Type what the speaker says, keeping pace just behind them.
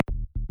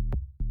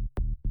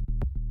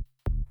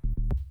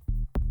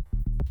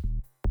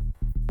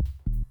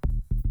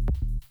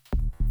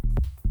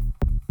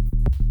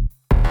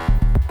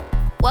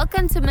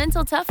Welcome to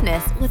Mental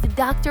Toughness with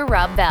Dr.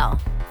 Rob Bell.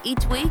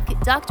 Each week,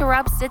 Dr.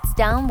 Rob sits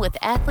down with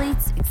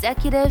athletes,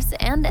 executives,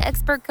 and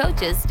expert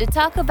coaches to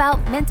talk about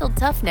mental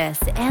toughness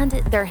and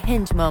their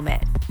hinge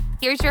moment.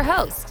 Here's your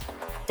host,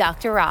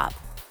 Dr. Rob.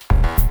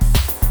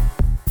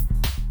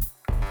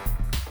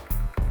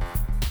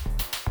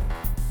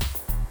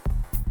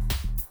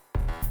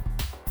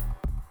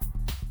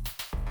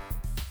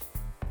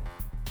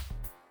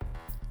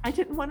 I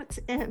didn't want it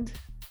to end.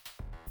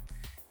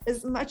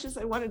 As much as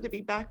I wanted to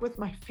be back with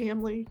my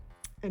family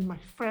and my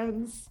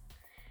friends,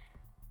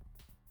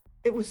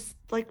 it was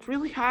like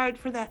really hard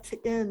for that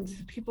to end.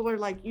 People are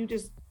like, you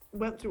just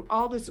went through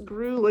all this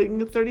grueling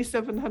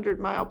 3,700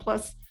 mile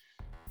plus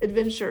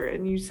adventure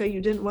and you say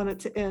you didn't want it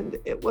to end.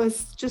 It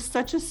was just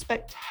such a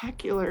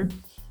spectacular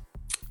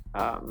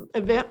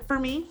event for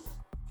me.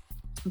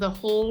 The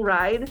whole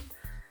ride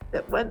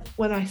that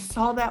when I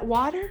saw that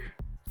water,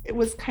 it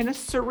was kind of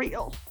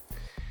surreal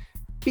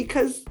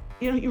because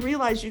you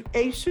realize you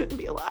A, shouldn't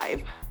be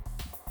alive,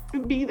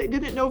 and B, they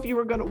didn't know if you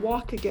were going to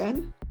walk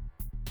again.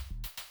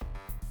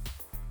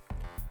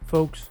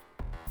 Folks,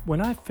 when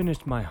I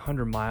finished my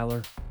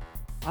 100-miler,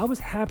 I was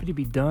happy to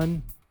be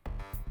done,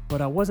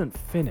 but I wasn't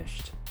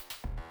finished.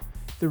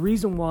 The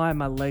reason why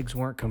my legs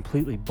weren't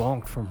completely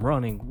bonked from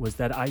running was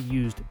that I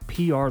used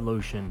PR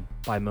Lotion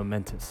by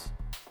Momentous.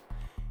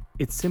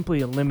 It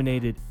simply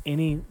eliminated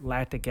any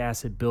lactic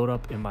acid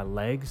buildup in my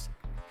legs,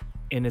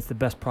 and it's the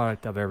best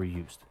product I've ever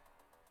used.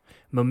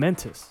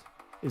 Momentous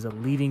is a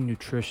leading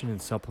nutrition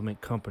and supplement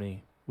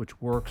company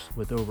which works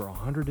with over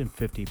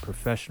 150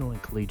 professional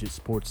and collegiate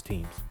sports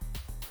teams.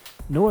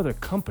 No other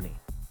company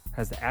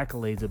has the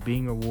accolades of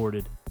being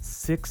awarded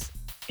 6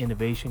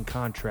 innovation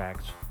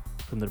contracts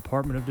from the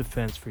Department of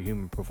Defense for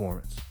human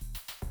performance.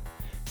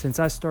 Since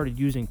I started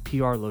using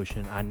PR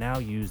Lotion, I now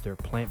use their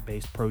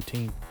plant-based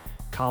protein,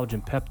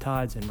 collagen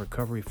peptides, and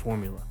recovery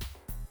formula.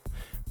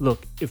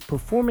 Look, if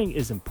performing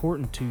is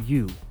important to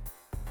you,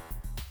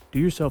 do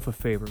yourself a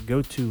favor,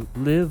 go to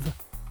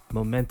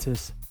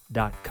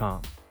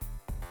livemomentous.com.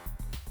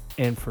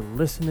 And for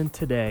listening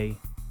today,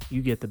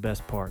 you get the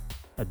best part,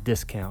 a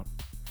discount.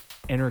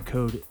 Enter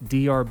code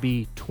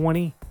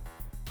DRB20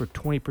 for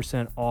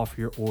 20% off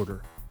your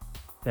order.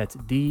 That's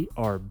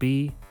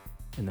DRB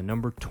and the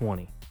number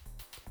 20.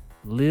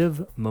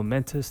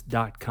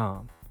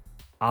 livemomentous.com.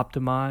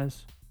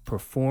 Optimize,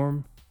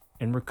 perform,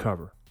 and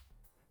recover.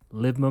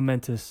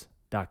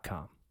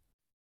 livemomentous.com.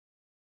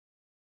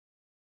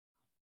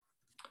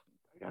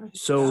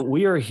 So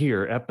we are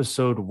here,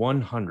 episode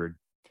 100.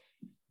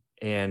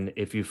 And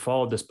if you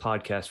followed this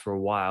podcast for a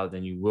while,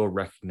 then you will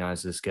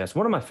recognize this guest.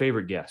 One of my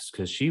favorite guests,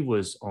 because she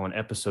was on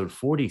episode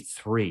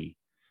 43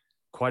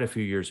 quite a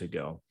few years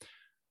ago.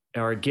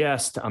 Our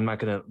guest, I'm not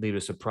going to leave a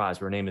surprise.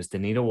 Her name is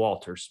Danita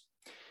Walters.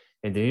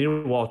 And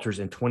Danita Walters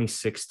in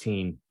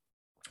 2016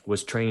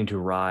 was training to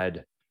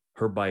ride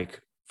her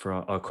bike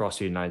from across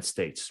the United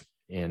States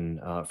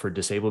for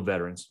disabled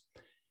veterans.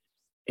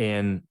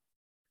 And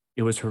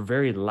it was her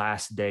very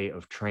last day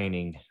of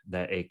training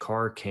that a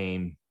car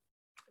came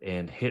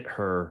and hit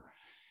her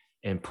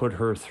and put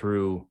her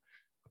through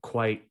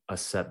quite a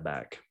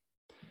setback.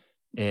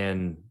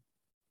 And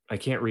I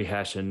can't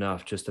rehash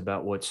enough just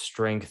about what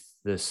strength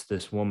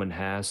this woman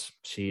has.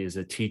 She is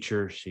a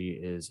teacher. She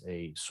is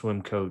a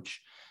swim coach.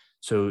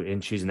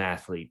 And she's an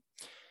athlete.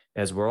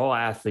 As we're all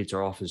athletes,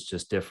 our office is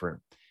just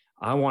different.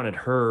 I wanted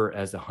her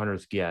as the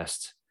 100th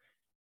guest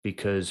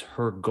because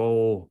her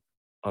goal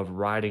of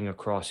riding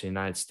across the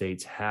United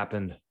States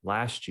happened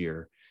last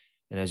year.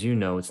 And as you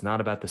know, it's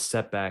not about the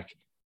setback.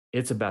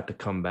 It's about the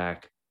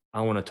comeback.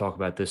 I want to talk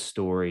about this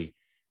story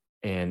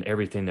and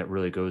everything that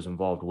really goes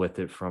involved with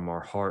it from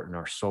our heart and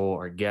our soul.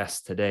 Our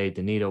guest today,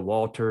 Danita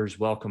Walters,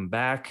 welcome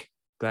back.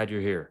 Glad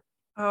you're here.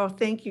 Oh,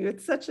 thank you.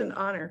 It's such an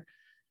honor.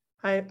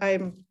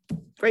 I'm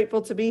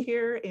grateful to be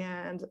here,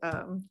 and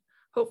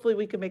hopefully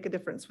we can make a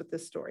difference with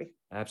this story.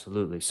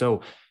 Absolutely.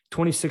 So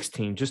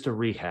 2016, just a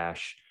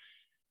rehash,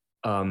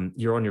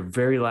 you're on your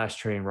very last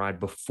training ride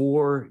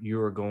before you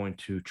are going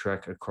to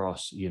trek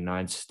across the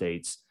United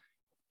States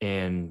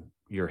and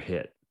you're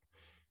hit.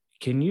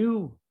 Can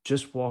you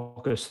just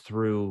walk us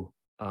through,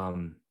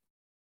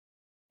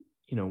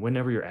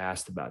 whenever you're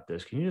asked about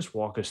this, can you just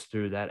walk us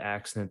through that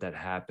accident that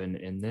happened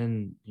and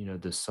then,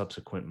 the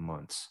subsequent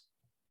months?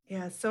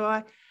 Yeah.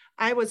 So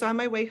I was on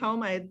my way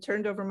home. I had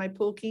turned over my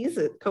pool keys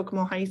at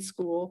Kokomo High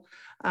School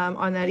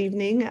on that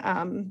evening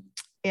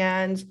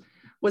and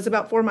was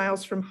about 4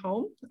 miles from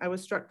home. I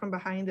was struck from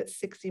behind at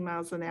 60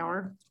 miles an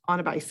hour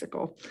on a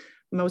bicycle.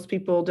 Most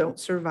people don't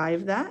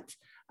survive that.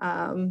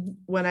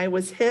 When I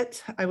was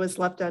hit, I was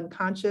left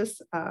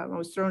unconscious. I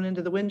was thrown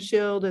into the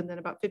windshield and then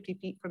about 50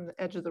 feet from the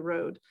edge of the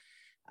road.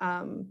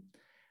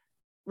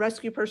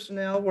 Rescue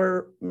personnel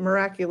were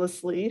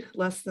miraculously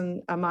less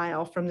than a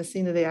mile from the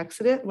scene of the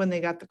accident when they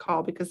got the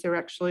call because they were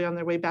actually on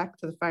their way back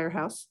to the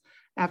firehouse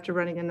after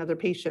running another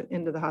patient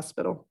into the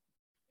hospital.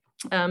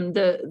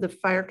 The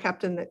fire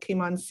captain that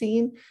came on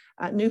scene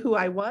knew who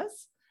I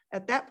was.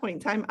 At that point in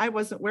time, I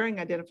wasn't wearing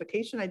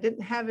identification. I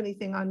didn't have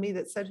anything on me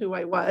that said who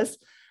I was.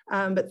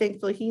 But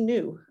thankfully he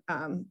knew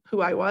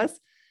who I was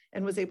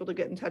and was able to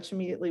get in touch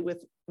immediately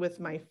with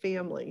my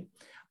family.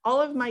 All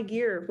of my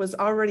gear was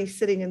already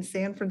sitting in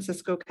San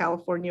Francisco,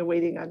 California,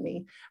 waiting on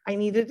me. I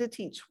needed to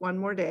teach one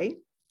more day,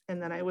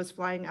 and then I was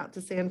flying out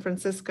to San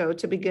Francisco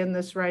to begin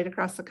this ride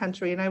across the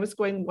country, and I was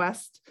going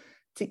west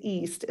to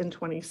east in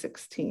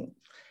 2016.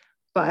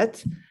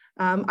 But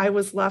I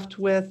was left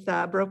with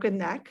a broken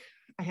neck.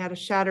 I had a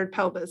shattered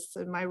pelvis,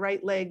 and my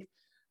right leg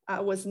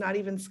was not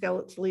even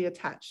skeletally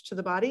attached to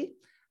the body.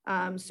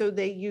 So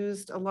they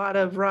used a lot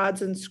of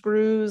rods and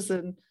screws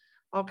and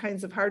all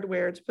kinds of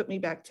hardware to put me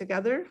back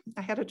together.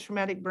 I had a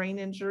traumatic brain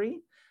injury,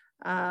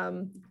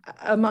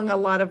 among a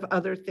lot of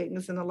other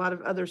things and a lot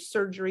of other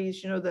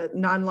surgeries. You know, the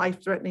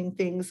non-life-threatening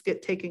things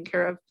get taken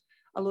care of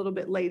a little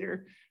bit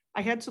later.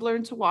 I had to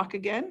learn to walk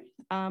again.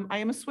 I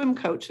am a swim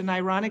coach, and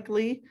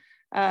ironically,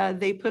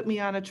 they put me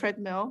on a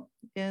treadmill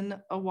in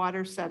a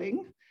water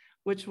setting,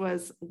 which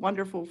was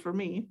wonderful for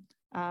me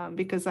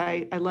because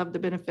I love the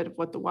benefit of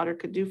what the water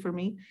could do for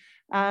me.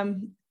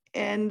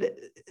 And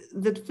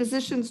the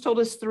physicians told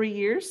us 3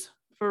 years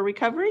for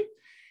recovery.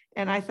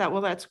 And I thought,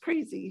 well, that's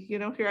crazy. You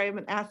know, here I am,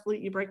 an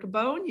athlete, you break a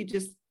bone,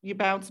 you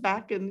bounce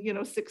back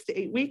in, 6 to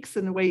 8 weeks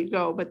and away you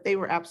go. But they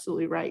were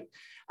absolutely right.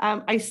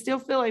 I still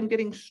feel I'm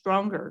getting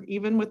stronger,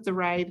 even with the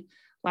ride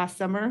last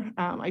summer.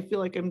 I feel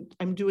like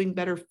I'm doing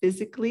better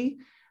physically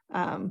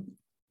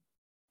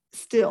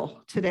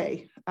still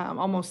today,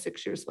 almost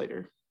 6 years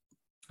later.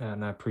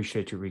 And I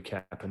appreciate you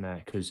recapping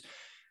that, because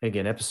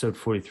again, episode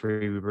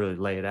 43, we really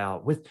lay it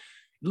out. With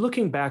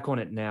looking back on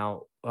it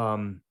now,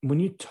 when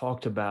you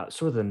talked about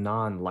sort of the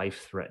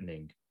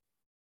non-life-threatening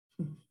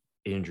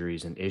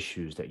injuries and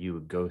issues that you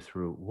would go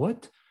through,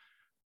 what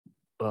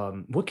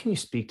can you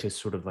speak to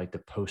sort of like the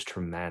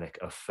post-traumatic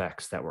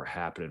effects that were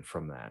happening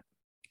from that?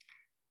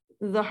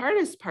 The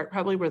hardest part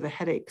probably were the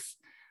headaches.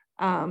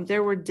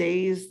 There were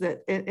days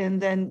that,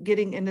 and then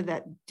getting into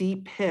that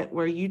deep hit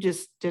where you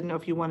just didn't know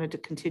if you wanted to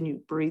continue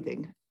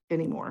breathing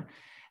anymore.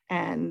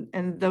 And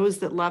those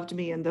that loved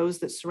me and those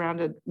that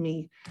surrounded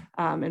me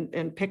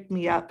and picked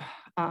me up,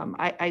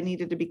 I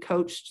needed to be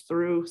coached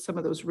through some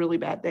of those really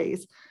bad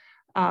days.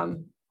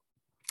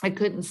 I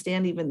couldn't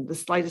stand even the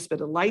slightest bit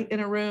of light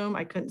in a room.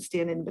 I couldn't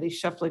stand anybody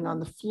shuffling on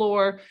the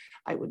floor.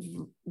 I would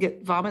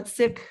get vomit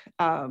sick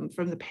from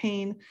the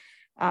pain.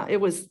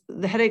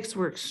 The headaches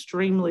were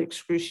extremely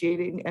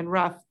excruciating and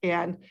rough.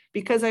 And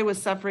because I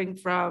was suffering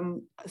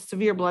from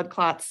severe blood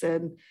clots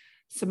and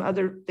some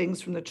other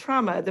things from the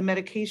trauma, the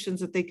medications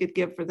that they could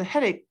give for the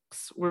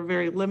headaches were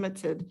very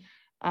limited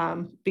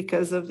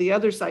because of the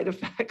other side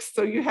effects.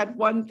 So you had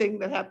one thing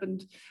that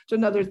happened to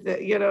another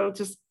thing,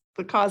 just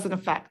the cause and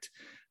effect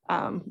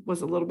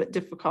was a little bit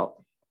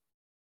difficult.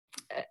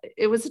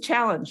 It was a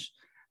challenge.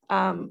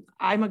 I'm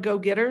a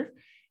go-getter,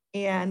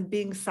 and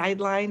being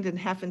sidelined and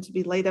having to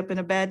be laid up in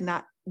a bed,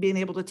 not being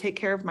able to take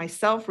care of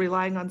myself,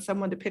 relying on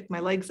someone to pick my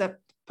legs up,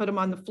 put them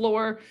on the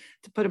floor,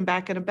 to put them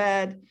back in a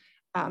bed,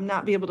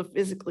 not be able to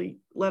physically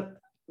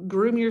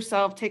groom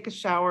yourself, take a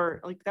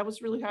shower. Like, that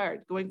was really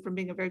hard, going from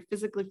being a very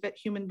physically fit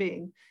human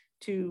being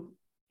to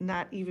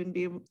not even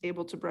being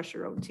able to brush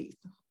your own teeth.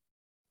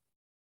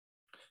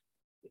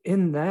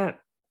 In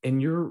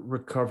your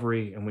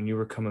recovery and when you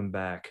were coming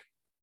back,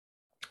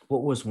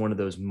 what was one of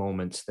those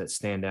moments that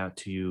stand out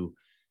to you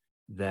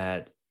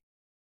that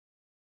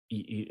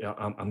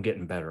I'm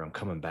getting better, I'm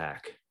coming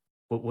back?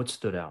 What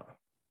stood out?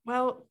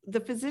 Well, the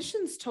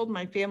physicians told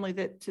my family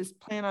that to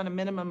plan on a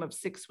minimum of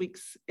 6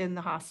 weeks in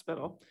the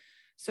hospital.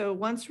 So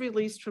once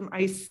released from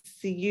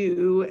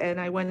ICU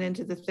and I went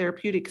into the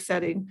therapeutic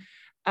setting,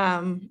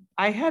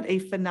 I had a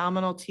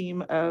phenomenal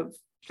team of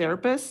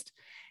therapists,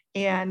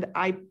 and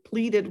I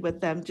pleaded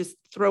with them, just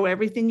throw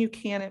everything you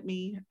can at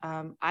me.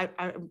 I'm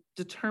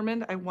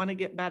determined, I want to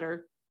get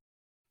better.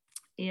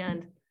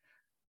 And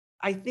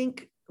I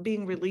think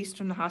being released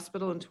from the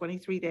hospital in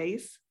 23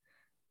 days,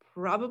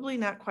 probably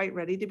not quite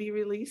ready to be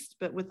released,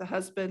 but with a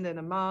husband and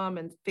a mom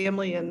and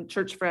family and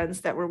church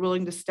friends that were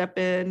willing to step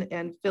in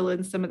and fill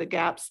in some of the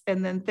gaps,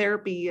 and then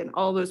therapy and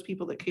all those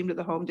people that came to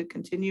the home to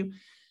continue.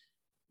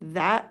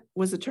 That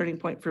was a turning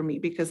point for me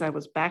because I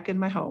was back in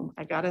my home.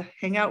 I got to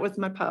hang out with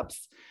my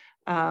pups.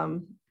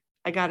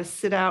 I got to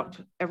sit out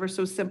ever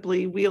so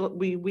simply.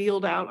 We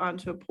wheeled out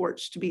onto a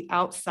porch to be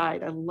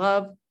outside. I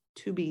love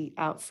to be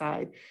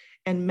outside.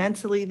 And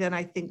mentally, then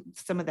I think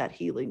some of that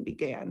healing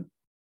began.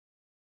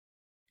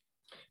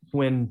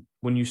 When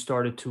you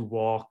started to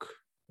walk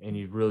and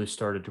you really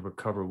started to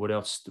recover, what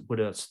else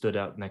stood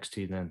out next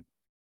to you then?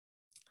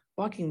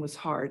 Walking was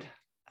hard.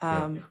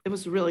 It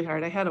was really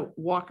hard. I had a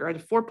walker, I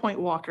had a 4-point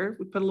walker.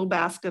 We put a little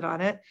basket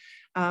on it.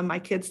 My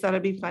kids thought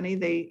it'd be funny.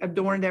 They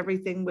adorned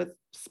everything with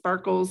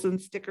sparkles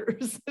and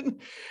stickers.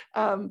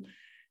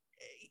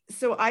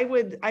 So I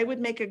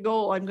would make a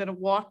goal. I'm going to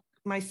walk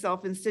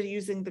myself, instead of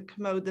using the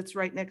commode that's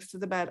right next to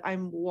the bed,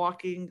 I'm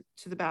walking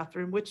to the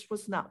bathroom, which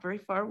was not very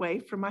far away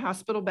from my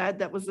hospital bed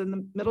that was in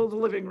the middle of the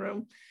living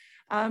room.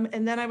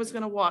 And then I was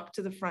going to walk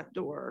to the front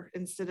door.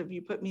 Instead of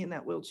you put me in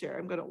that wheelchair,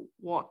 I'm going to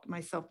walk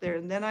myself there.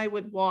 And then I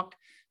would walk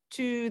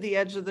to the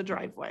edge of the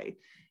driveway.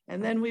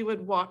 And then we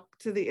would walk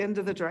to the end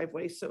of the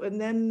driveway. So, and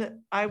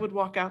then I would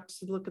walk out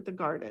to look at the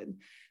garden.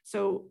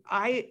 So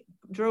I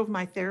drove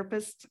my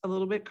therapist a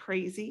little bit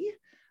crazy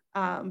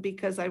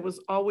because I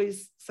was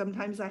always,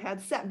 sometimes I had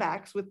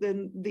setbacks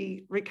within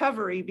the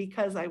recovery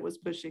because I was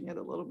pushing it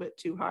a little bit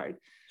too hard.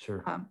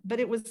 Sure. But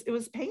it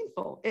was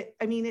painful.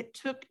 It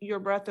took your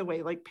breath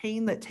away, like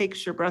pain that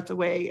takes your breath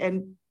away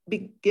and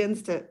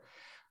begins to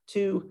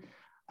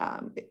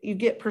you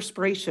get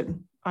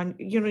perspiration on,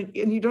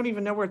 and you don't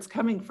even know where it's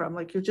coming from.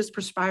 Like you're just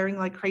perspiring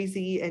like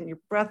crazy and your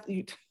breath,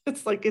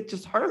 it's like, it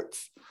just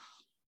hurts.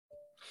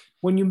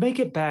 When you make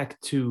it back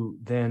to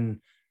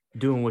then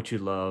doing what you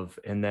love,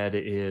 and that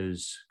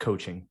is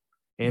coaching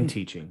and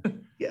teaching.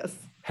 Yes.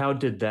 How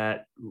did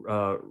that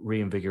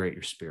reinvigorate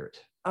your spirit?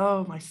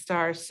 Oh, my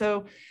stars.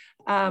 So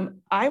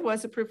I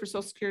was approved for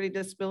Social Security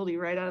disability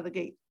right out of the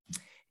gate.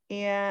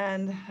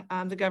 And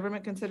the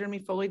government considered me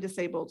fully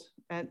disabled,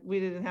 and we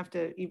didn't have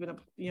to even,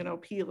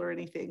 appeal or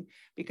anything,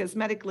 because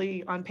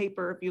medically on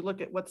paper, if you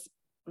look at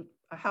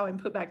how I'm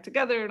put back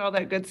together and all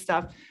that good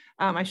stuff,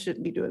 I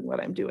shouldn't be doing what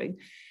I'm doing.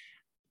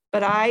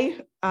 But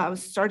I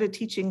started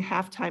teaching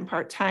half-time,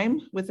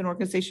 part-time with an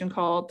organization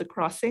called The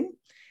Crossing.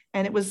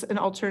 And it was an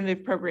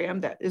alternative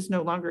program that is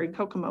no longer in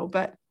Kokomo,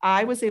 but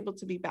I was able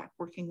to be back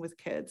working with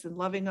kids and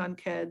loving on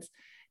kids.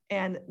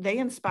 And they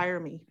inspire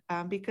me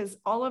because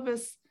all of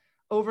us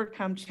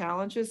overcome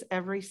challenges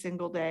every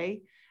single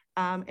day.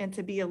 And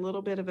to be a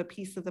little bit of a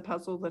piece of the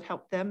puzzle that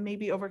helped them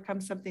maybe overcome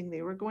something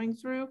they were going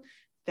through,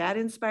 that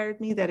inspired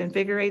me, that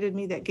invigorated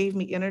me, that gave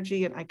me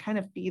energy. And I kind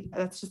of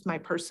that's just my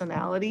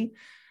personality.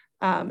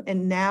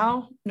 And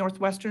now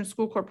Northwestern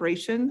School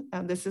Corporation,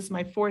 this is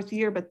my 4th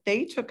year, but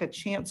they took a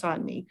chance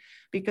on me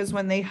because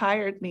when they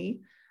hired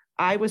me,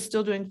 I was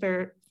still doing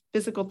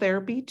physical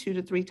therapy 2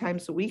 to 3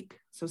 times a week.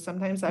 So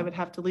sometimes I would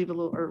have to leave a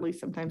little early.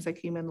 Sometimes I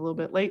came in a little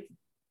bit late,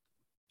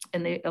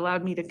 and they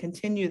allowed me to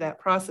continue that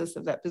process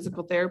of that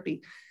physical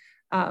therapy.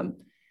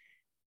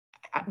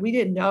 We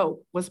didn't know,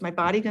 was my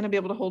body going to be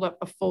able to hold up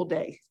a full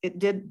day? It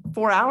did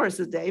 4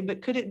 hours a day,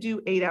 but could it do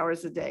 8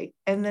 hours a day?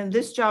 And then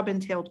this job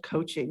entailed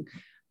coaching.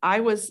 I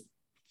was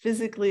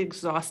physically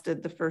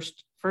exhausted the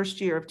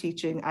first year of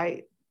teaching.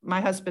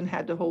 My husband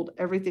had to hold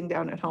everything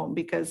down at home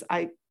because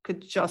I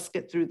could just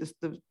get through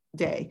the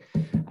day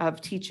of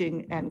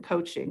teaching and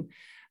coaching.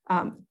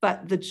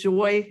 But the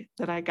joy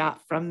that I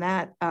got from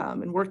that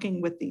and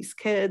working with these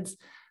kids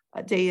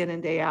day in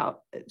and day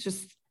out,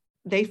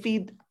 they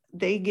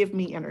give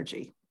me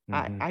energy.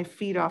 Mm-hmm. I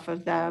feed off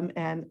of them,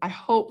 and I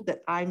hope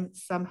that I'm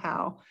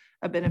somehow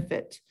a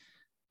benefit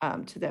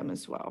to them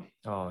as well.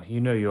 Oh,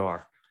 you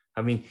are.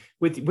 I mean,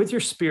 with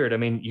your spirit, I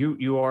mean,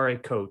 you are a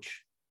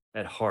coach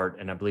at heart,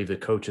 and I believe the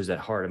coach is at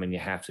heart. I mean, you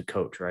have to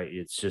coach, right?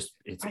 It's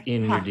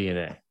in your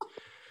DNA.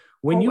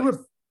 When Always. You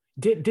were,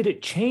 did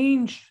it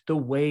change the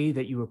way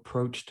that you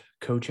approached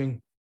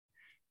coaching?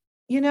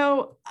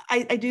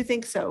 I do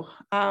think so.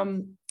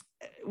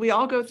 We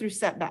all go through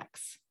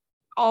setbacks,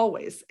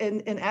 always.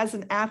 And as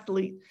an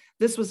athlete,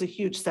 this was a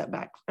huge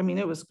setback. I mean,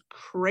 it was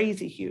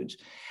crazy huge.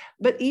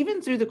 But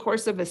even through the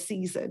course of a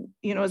season,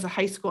 as a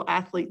high school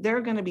athlete, there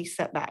are going to be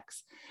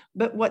setbacks.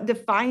 But what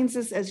defines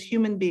us as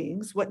human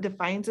beings, what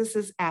defines us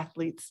as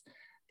athletes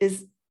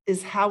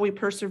is how we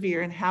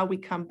persevere and how we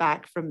come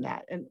back from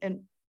that,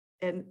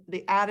 and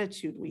the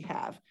attitude we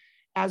have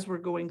as we're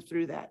going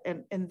through that.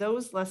 And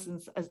those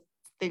lessons, as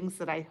things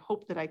that I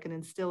hope that I can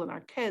instill in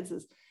our kids,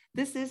 is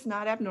this is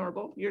not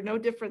abnormal. You're no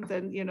different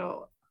than,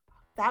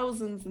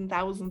 thousands and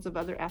thousands of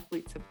other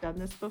athletes have done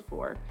this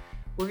before.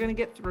 We're going to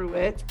get through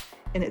it.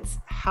 And it's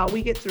how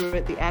we get through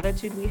it, the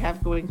attitude we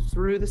have going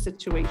through the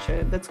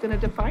situation, that's going to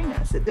define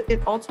us.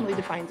 It ultimately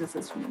defines us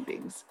as human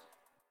beings.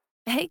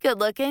 Hey, good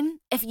looking.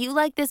 If you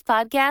like this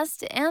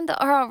podcast and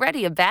are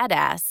already a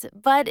badass,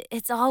 but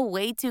it's all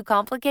way too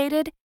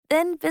complicated,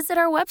 then visit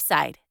our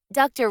website,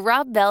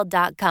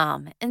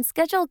 drrobbell.com, and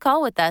schedule a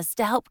call with us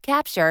to help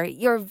capture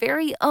your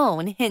very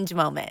own hinge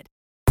moment.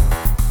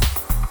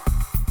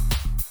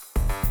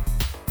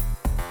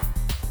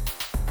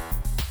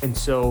 And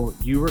so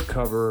you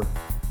recover,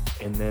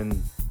 and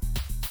then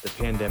the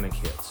pandemic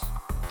hits.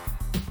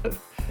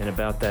 And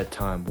about that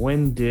time,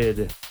 when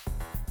did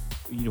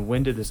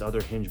this other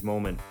hinge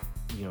moment,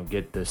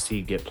 get the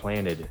seed get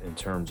planted in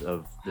terms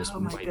of this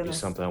might be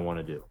something I want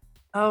to do?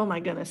 Oh my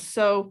goodness.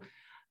 So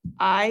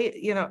I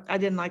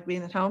didn't like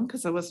being at home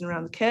because I wasn't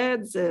around the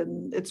kids,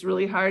 and it's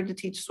really hard to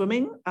teach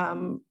swimming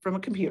from a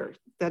computer.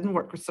 Doesn't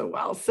work so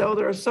well. So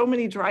there are so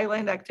many dry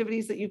land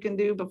activities that you can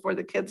do before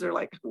the kids are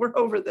like, we're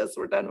over this,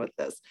 we're done with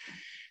this.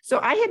 So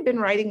I had been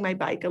riding my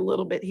bike a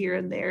little bit here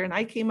and there, and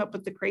I came up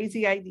with the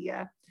crazy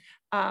idea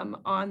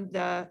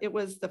it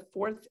was the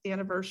 4th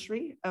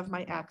anniversary of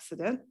my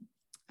accident,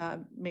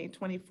 May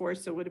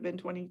 24th, so it would have been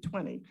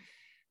 2020,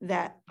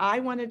 that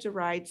I wanted to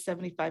ride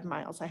 75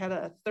 miles. I had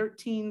a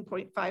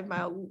 13.5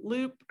 mile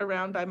loop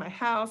around by my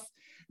house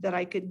that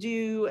I could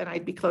do, and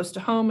I'd be close to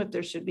home if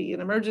there should be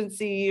an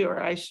emergency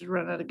or I should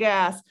run out of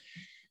gas.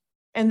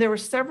 And there were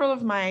several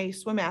of my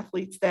swim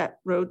athletes that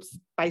rode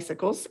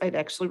bicycles. I'd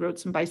actually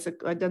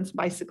I'd done some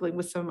bicycling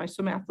with some of my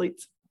swim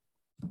athletes.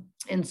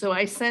 And so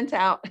I sent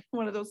out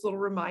one of those little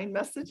remind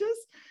messages.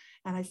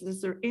 And I said,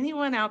 is there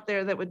anyone out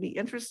there that would be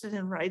interested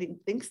in riding,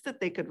 thinks that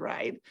they could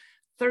ride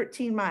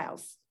 13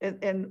 miles?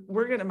 And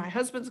my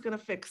husband's going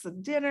to fix a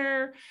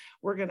dinner.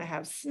 We're going to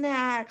have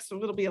snacks.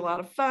 So it'll be a lot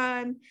of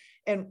fun.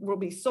 And we'll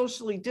be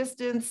socially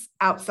distanced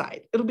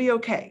outside. It'll be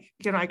okay.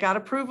 I got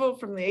approval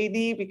from the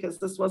AD because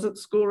this wasn't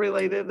school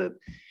related.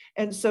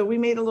 And so we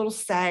made a little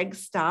SAG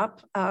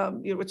stop,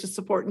 which is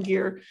support and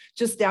gear,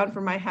 just down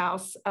from my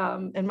house.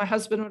 And my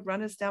husband would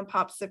run us down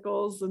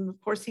popsicles. And of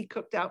course, he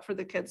cooked out for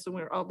the kids when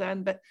we were all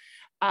done. But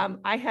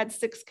I had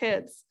 6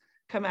 kids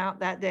come out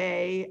that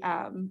day.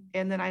 And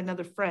then I had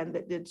another friend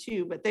that did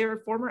too. But they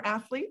were former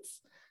athletes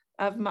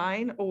of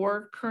mine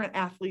or current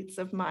athletes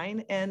of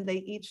mine. And they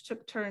each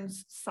took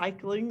turns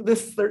cycling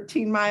this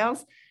 13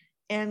 miles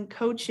and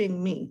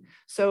coaching me.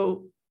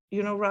 So,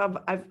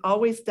 Rob, I've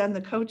always done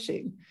the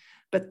coaching.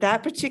 But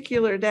that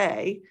particular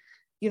day,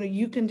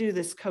 you can do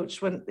this, coach.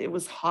 When it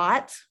was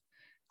hot,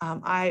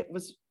 I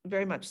was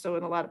very much so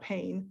in a lot of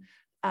pain,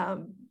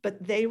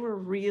 but they were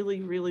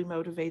really, really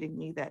motivating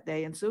me that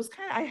day. And so it was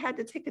I had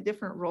to take a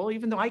different role,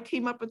 even though I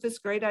came up with this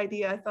great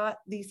idea. I thought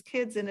these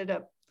kids ended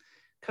up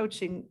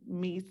coaching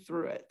me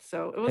through it.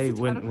 So it was a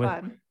ton of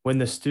fun. When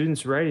the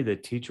student's ready, the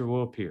teacher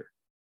will appear.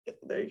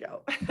 There you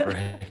go.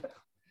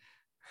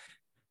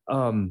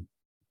 Right.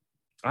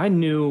 I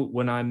knew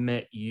when I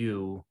met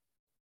you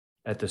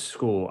at the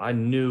school, I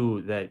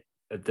knew that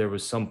there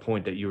was some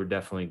point that you were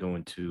definitely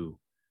going to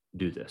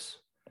do this.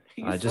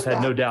 I just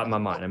had no doubt in my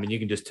mind. I mean, you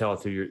can just tell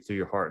through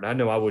your heart. And I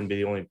know I wouldn't be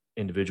the only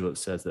individual that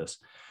says this.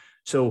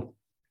 So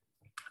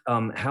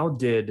how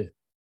did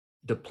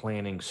the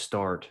planning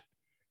start,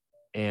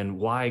 and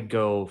why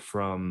go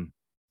from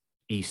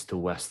east to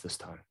west this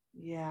time?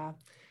 Yeah.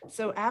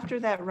 So after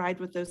that ride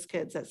with those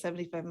kids at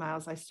 75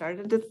 miles, I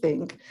started to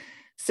think,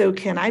 so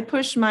can I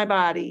push my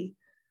body,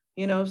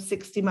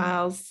 60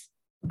 miles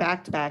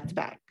back to back to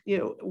back?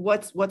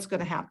 What's going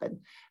to happen?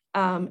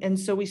 And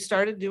so we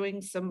started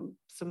doing some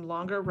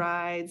longer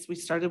rides. We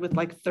started with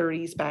like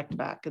 30s back to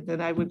back, and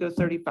then I would go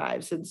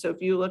 35s. And so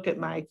if you look at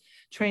my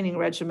training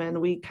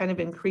regimen, we kind of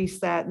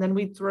increased that. And then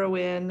we'd throw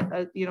in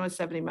a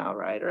 70-mile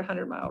ride or a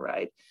 100-mile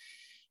ride.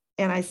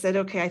 And I said,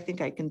 okay, I think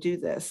I can do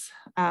this.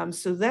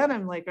 So then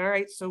I'm like, all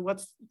right, so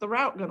what's the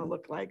route going to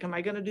look like? Am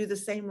I going to do the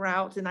same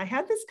route? And I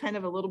had this kind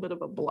of a little bit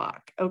of a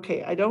block.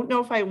 Okay, I don't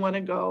know if I want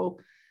to go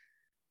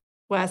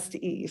west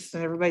to east.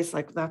 And everybody's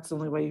like, that's the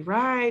only way you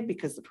ride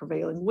because the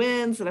prevailing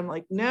winds. And I'm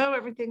like, no,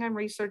 everything I'm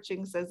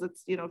researching says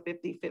it's,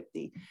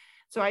 50-50.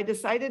 So I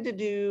decided to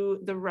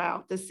do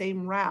the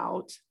same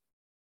route,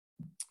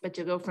 but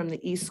to go from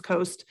the East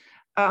Coast.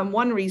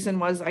 One reason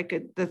was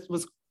this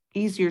was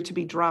easier to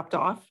be dropped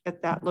off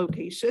at that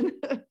location.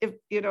 If,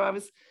 I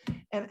was,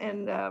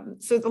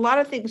 so a lot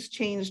of things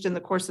changed in the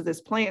course of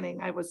this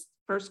planning. I was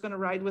first going to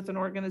ride with an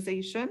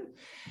organization.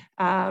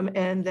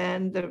 And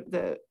then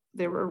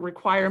there were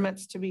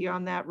requirements to be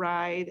on that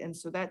ride. And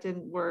so that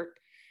didn't work.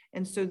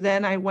 And so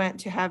then I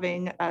went to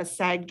having a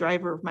SAG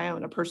driver of my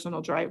own, a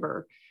personal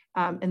driver.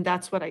 And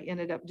that's what I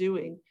ended up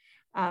doing.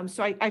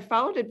 So I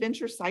followed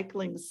Adventure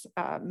Cycling's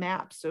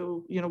map.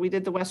 So, we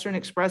did the Western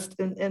Express,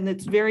 and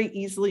it's very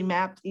easily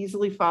mapped,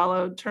 easily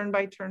followed,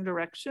 turn-by-turn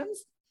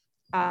directions.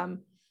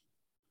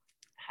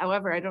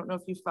 However, I don't know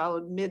if you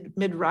followed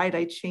mid-ride,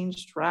 I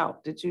changed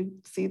route. Did you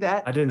see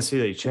that? I didn't see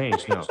that you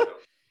changed, no.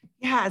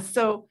 Yeah,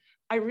 so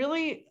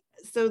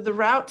the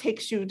route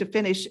takes you to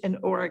finish in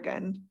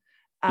Oregon.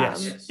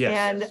 Yes.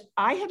 And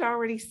I had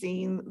already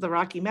seen the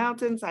Rocky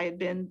Mountains. I had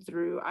been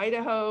through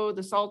Idaho,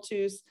 the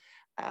Sawtooth,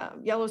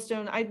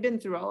 Yellowstone. I'd been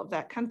through all of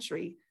that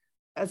country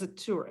as a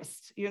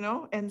tourist,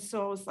 and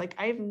so I was like,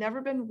 I've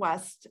never been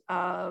west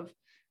of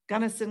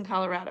Gunnison,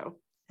 Colorado.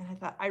 And I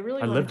thought, I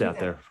lived out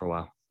there for a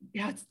while.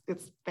 Yeah,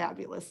 it's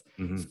fabulous.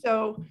 Mm-hmm.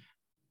 So,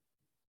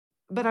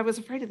 but I was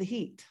afraid of the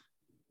heat.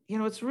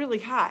 It's really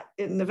hot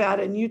in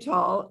Nevada and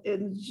Utah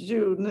in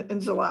June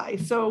and July.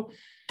 So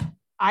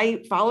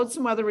I followed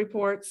some weather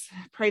reports,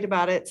 prayed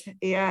about it,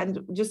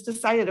 and just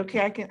decided,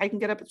 okay, I can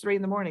get up at 3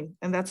 a.m.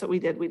 And that's what we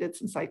did. We did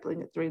some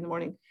cycling at 3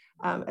 a.m.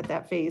 At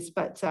that phase.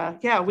 But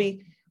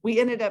we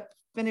ended up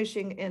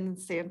finishing in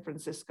San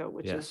Francisco,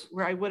 which is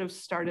where I would have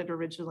started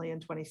originally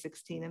in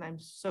 2016. And I'm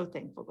so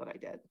thankful that I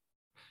did.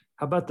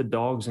 How about the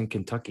dogs in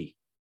Kentucky?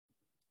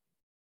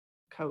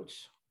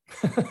 Coach.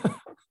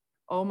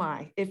 Oh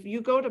my, if you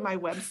go to my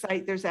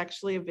website, there's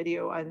actually a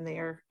video on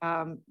there,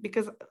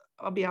 because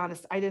I'll be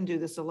honest, I didn't do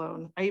this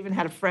alone. I even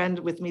had a friend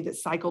with me that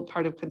cycled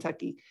part of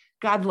Kentucky.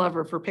 God love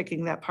her for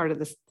picking that part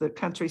of the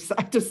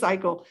countryside to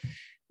cycle.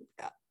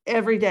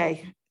 Every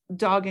day,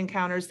 dog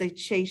encounters, they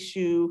chase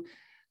you.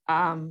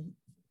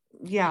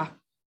 Yeah.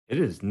 It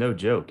is no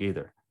joke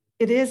either.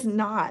 It is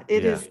not.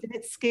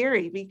 It's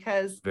scary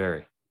because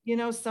very.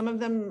 Some of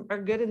them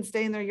are good and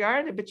stay in their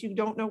yard, but you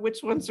don't know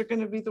which ones are going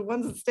to be the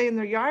ones that stay in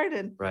their yard.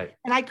 And right.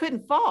 And I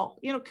couldn't fall.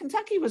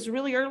 Kentucky was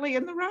really early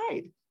in the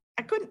ride.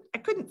 I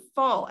couldn't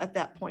fall at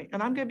that point.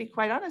 And I'm going to be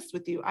quite honest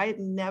with you. I had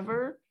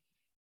never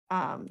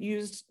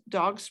used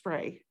dog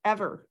spray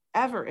ever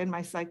in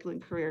my cycling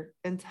career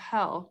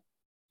until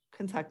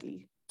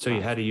Kentucky. So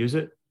you had to use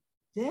it?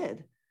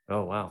 Did.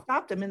 Oh, wow.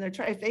 Stopped them in their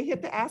if they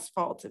hit the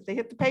asphalt, if they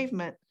hit the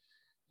pavement,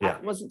 Yeah.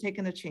 I wasn't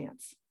taking a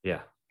chance.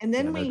 Yeah. And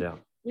then Yeah, no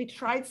doubt. we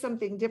tried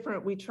something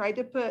different. We tried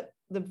to put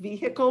the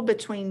vehicle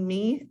between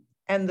me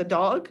and the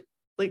dog.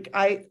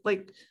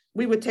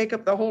 We would take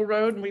up the whole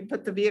road and we'd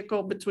put the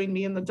vehicle between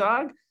me and the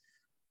dog.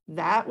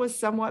 That was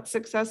somewhat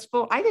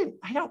successful. I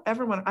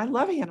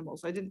love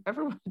animals. I didn't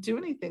ever want to do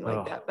anything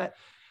like that, but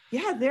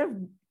yeah,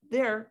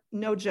 they're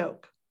no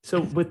joke.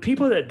 So with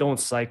people that don't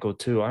cycle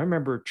too, I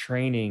remember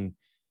training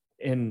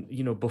and,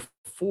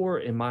 before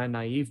in my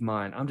naive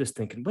mind, I'm just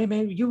thinking, wait,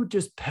 man, you would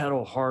just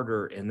pedal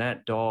harder and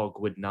that dog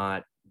would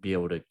not be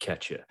able to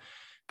catch you.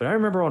 But I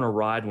remember on a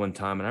ride one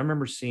time and I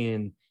remember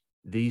seeing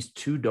these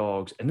two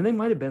dogs and then they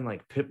might've been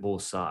like pit bull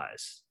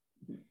size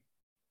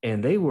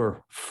and they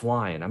were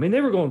flying. I mean,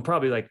 they were going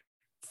probably like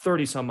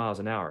 30 some miles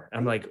an hour.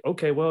 I'm like,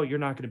 okay, well, you're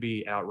not going to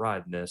be out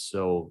riding this.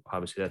 So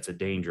obviously that's a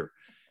danger.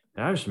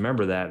 And I just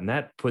remember that, and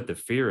that put the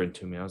fear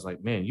into me. I was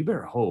like, man, you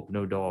better hope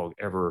no dog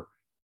ever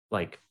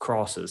like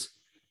crosses.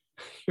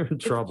 You're in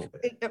trouble.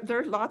 There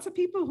are lots of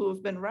people who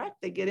have been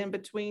wrecked. They get in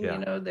between,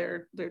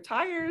 their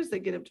tires, they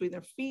get in between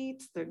their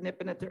feet, they're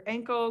nipping at their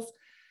ankles.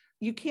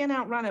 You can't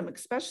outrun them,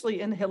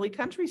 especially in hilly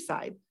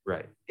countryside.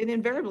 Right. And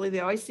invariably,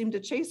 they always seem to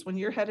chase when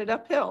you're headed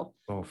uphill.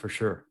 Oh, for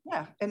sure.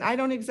 Yeah. And I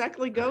don't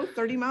exactly go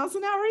 30 miles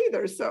an hour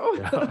either.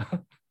 So,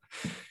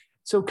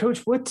 So Coach,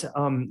 what,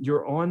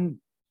 you're on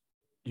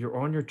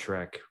your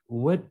trek.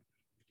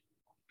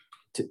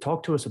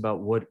 Talk to us about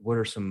what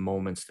are some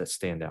moments that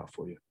stand out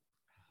for you?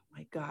 Oh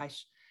my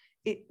gosh,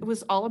 it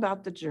was all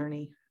about the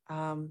journey.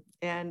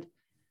 And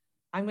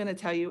I'm going to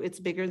tell you, it's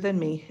bigger than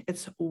me.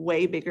 It's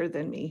way bigger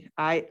than me.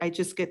 I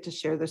just get to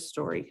share this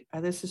story.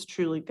 This is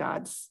truly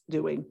God's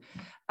doing.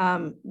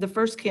 The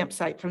first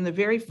campsite, from the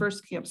very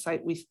first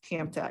campsite we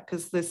camped at,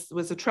 because this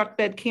was a truck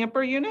bed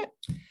camper unit.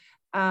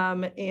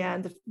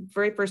 And the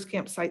very first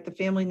campsite, the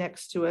family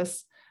next to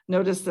us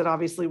noticed that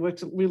obviously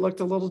we looked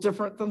a little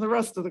different than the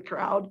rest of the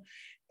crowd.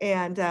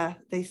 And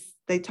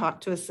they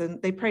talked to us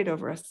and they prayed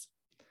over us.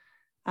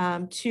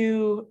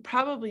 To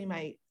probably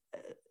my,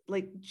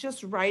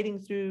 just riding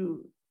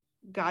through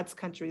God's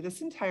country.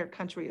 This entire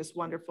country is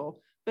wonderful,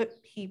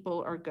 but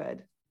people are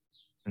good.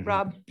 Mm-hmm.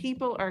 Rob,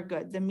 people are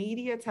good. The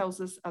media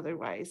tells us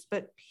otherwise,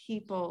 but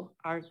people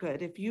are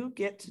good. If you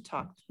get to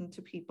talk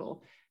to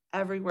people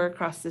everywhere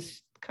across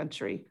this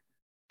country,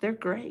 they're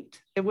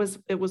great. It was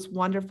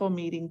wonderful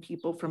meeting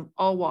people from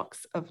all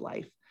walks of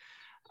life.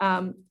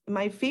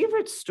 My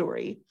favorite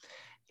story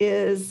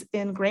is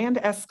in Grand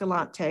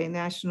Escalante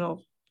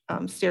National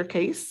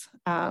Staircase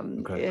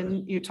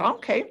in Utah.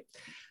 Okay.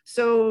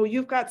 So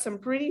you've got some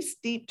pretty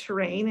steep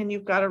terrain and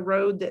you've got a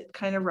road that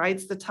kind of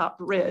rides the top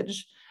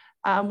ridge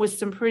with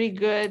some pretty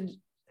good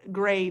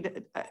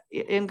grade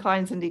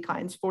inclines and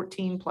declines,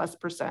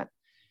 14+%.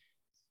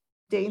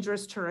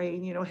 Dangerous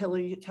terrain,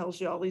 hilly,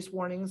 tells you all these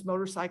warnings.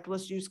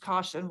 Motorcyclists use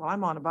caution. Well,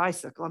 I'm on a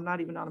bicycle. I'm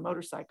not even on a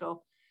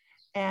motorcycle.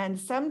 And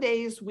some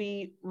days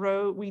we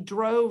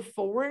drove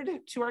forward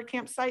to our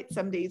campsite.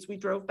 Some days we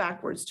drove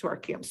backwards to our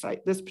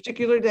campsite. This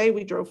particular day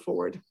we drove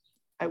forward.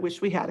 I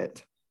wish we had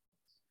it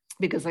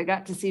because I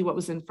got to see what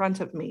was in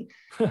front of me.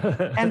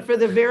 And for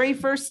the very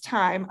first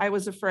time, I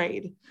was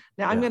afraid.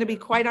 Now, I'm going to be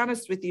quite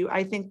honest with you.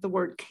 I think the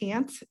word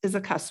can't is a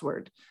cuss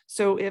word.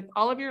 So if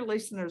all of your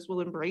listeners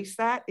will embrace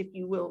that, if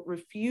you will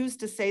refuse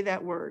to say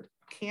that word,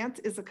 can't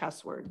is a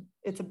cuss word.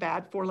 It's a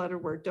bad 4-letter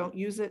word. Don't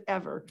use it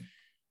ever.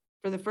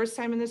 For the first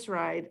time in this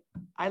ride,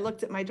 I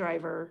looked at my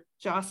driver,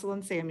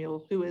 Jocelyn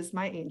Samuel, who is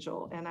my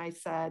angel, and I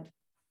said,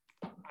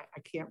 I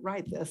can't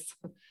ride this.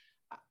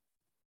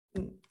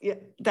 Yeah,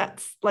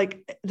 that's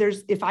like,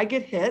 if I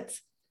get hit,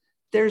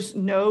 there's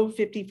no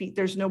 50 feet,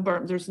 there's no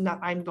berm,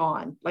 I'm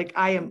gone. Like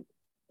I am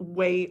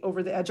way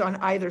over the edge on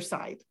either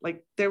side.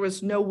 Like there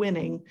was no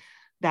winning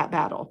that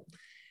battle.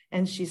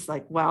 And she's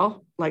like,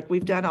 well, like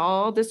we've done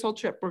all this whole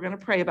trip, we're going to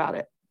pray about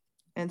it.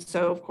 And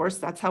so, of course,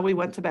 that's how we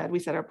went to bed. We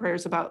said our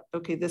prayers about,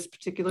 okay, this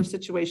particular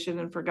situation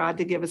and for God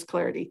to give us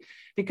clarity.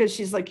 Because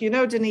she's like,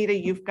 Danita,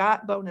 you've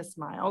got bonus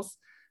miles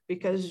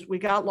because we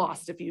got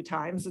lost a few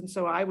times. And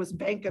so I was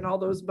banking all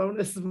those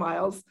bonus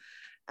miles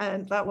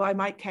and thought, well, I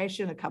might cash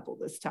in a couple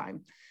this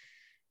time.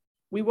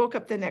 We woke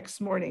up the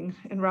next morning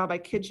and Rob, I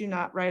kid you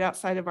not, right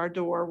outside of our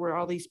door were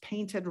all these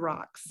painted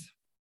rocks.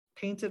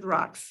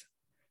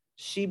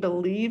 She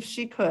believed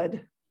she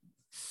could,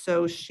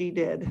 so she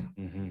did.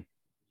 Mm-hmm.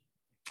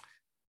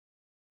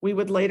 We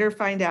would later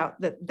find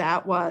out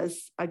that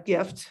was a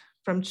gift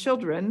from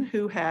children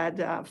who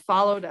had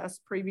followed us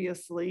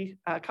previously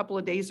a couple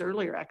of days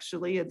earlier,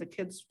 actually. And the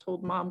kids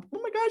told mom,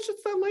 oh my gosh,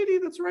 it's that lady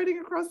that's riding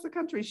across the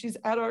country. She's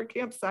at our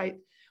campsite.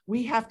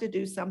 We have to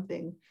do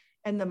something.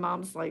 And the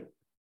mom's like,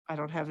 I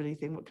don't have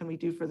anything. What can we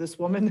do for this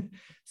woman?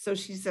 So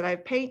she said, I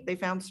have paint. They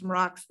found some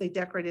rocks. They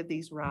decorated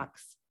these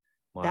rocks.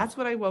 Wow. That's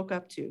what I woke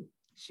up to.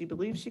 She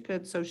believed she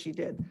could, so she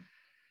did.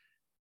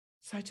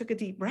 So I took a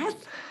deep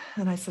breath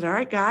and I said, all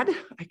right, God,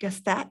 I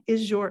guess that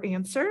is your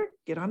answer.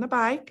 Get on the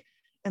bike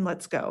and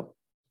let's go.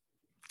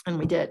 And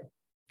we did.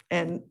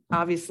 And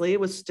obviously it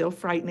was still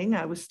frightening.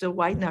 I was still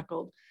white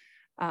knuckled.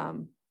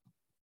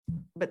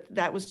 But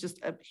that was just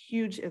a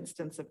huge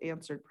instance of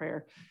answered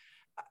prayer.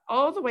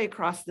 All the way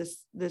across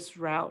this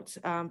route,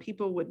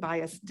 people would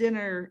buy us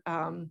dinner.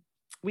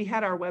 We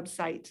had our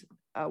website,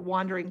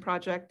 Wandering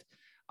Project,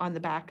 on the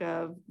back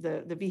of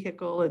the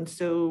vehicle. And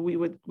so we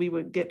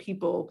would get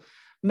people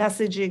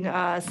messaging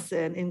us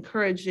and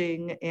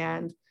encouraging,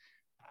 and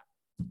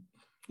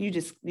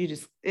just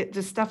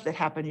stuff that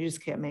happened, you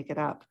just can't make it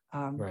up.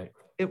 Right.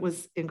 It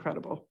was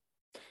incredible.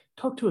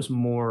 Talk to us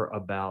more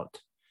about,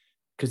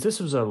 because this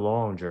was a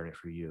long journey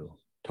for you.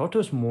 Talk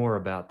to us more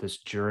about this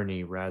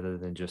journey rather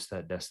than just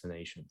that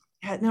destination.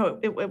 Yeah, no,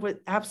 it was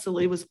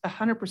absolutely, it was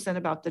 100%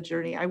 about the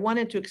journey. I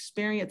wanted to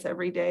experience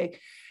every day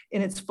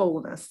in its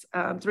fullness.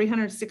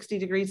 360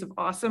 degrees of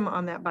awesome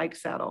on that bike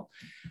saddle.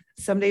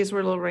 Some days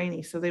were a little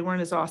rainy, so they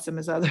weren't as awesome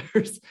as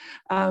others.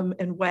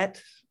 And wet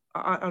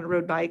on a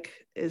road bike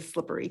is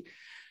slippery.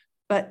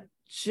 But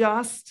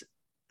just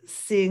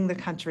seeing the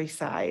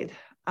countryside.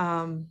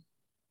 And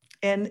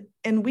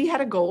we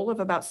had a goal of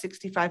about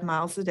 65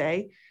 miles a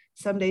day.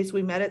 Some days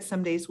we met it,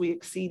 some days we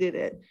exceeded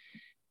it.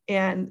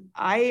 And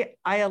I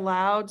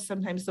allowed,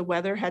 sometimes the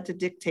weather had to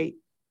dictate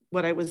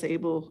what I was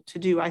able to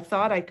do. I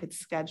thought I could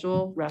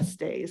schedule rest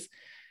days.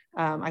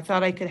 I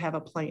thought I could have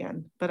a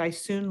plan, but I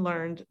soon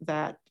learned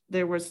that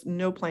there was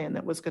no plan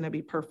that was going to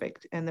be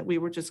perfect, and that we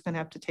were just going to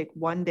have to take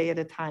one day at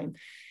a time.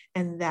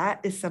 And that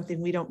is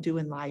something we don't do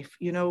in life.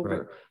 You know,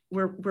 right.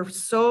 we're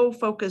so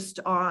focused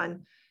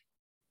on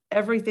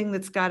everything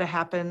that's got to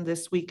happen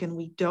this week, and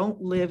we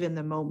don't live in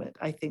the moment,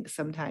 I think,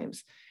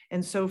 sometimes.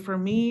 And so for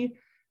me,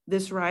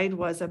 this ride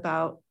was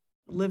about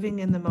living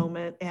in the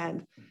moment.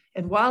 And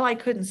while I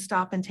couldn't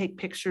stop and take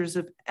pictures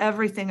of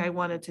everything I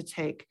wanted to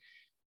take,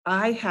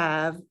 I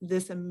have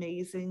this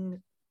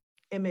amazing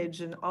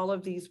image and all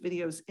of these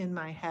videos in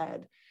my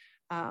head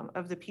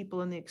of the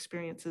people and the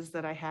experiences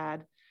that I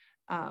had.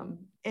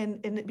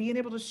 And being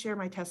able to share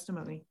my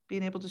testimony,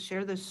 being able to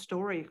share this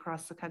story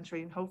across the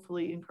country, and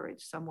hopefully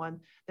encourage someone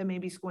that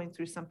maybe is going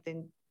through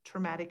something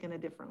traumatic in a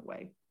different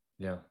way.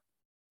 Yeah.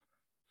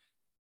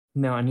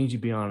 Now, I need you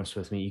to be honest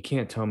with me. You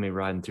can't tell me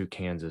riding through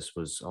Kansas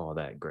was all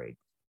that great.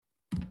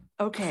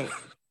 Okay.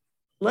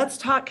 Let's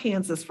talk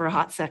Kansas for a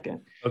hot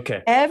second.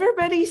 Okay.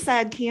 Everybody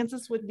said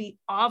Kansas would be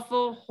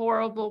awful,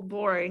 horrible,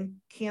 boring.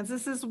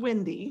 Kansas is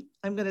windy.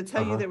 I'm going to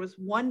tell you, there was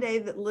one day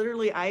that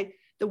literally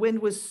the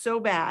wind was so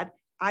bad.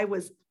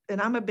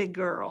 And I'm a big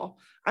girl.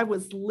 I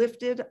was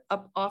lifted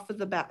up off of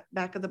the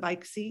back of the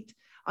bike seat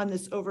on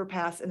this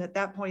overpass. And at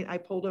that point I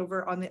pulled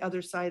over on the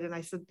other side and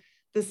I said,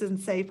 this isn't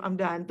safe. I'm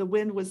done. The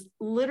wind was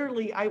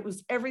literally, I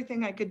was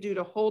everything I could do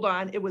to hold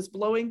on. It was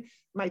blowing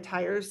my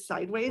tires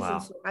sideways. Wow.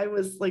 And so I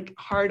was like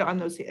hard on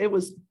those. It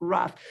was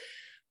rough,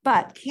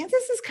 but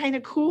Kansas is kind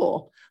of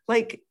cool.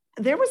 Like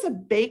there was a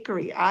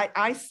bakery.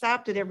 I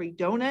stopped at every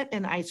donut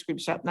and ice cream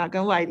shop. Not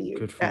gonna lie to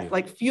you, that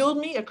like fueled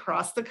me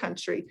across the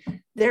country.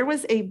 There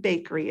was a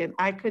bakery, and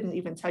I couldn't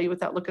even tell you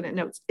without looking at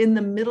notes, in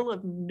the middle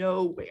of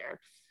nowhere.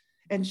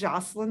 And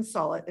Jocelyn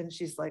saw it, and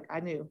she's like, I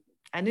knew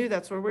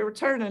that's where we were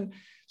turning.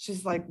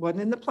 She's like,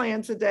 wasn't in the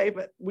plan today,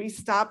 but we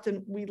stopped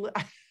and we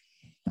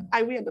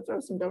had to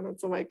throw some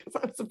donuts away because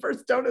that was the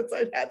first donuts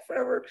I'd had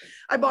forever.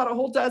 I bought a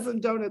whole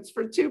dozen donuts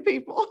for 2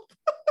 people.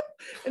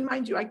 And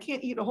mind you, I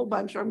can't eat a whole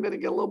bunch or I'm going to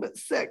get a little bit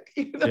sick,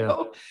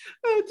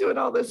 doing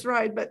all this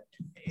ride. But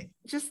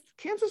just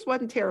Kansas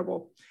wasn't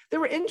terrible.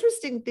 There were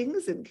interesting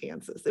things in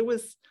Kansas. There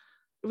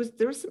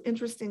were some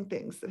interesting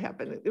things that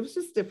happened. It was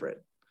just different.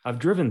 I've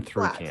driven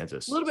through Flat.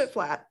 Kansas. A little bit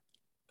flat.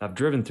 I've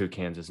driven through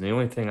Kansas, and the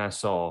only thing I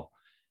saw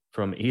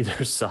from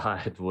either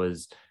side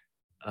was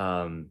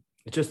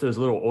just those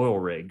little oil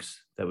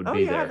rigs that would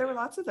be there. There were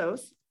lots of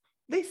those.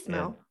 They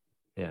smell.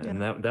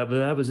 And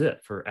that was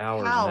it for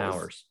hours and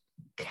hours.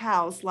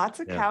 Cows, lots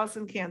of cows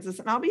in Kansas.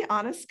 And I'll be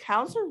honest,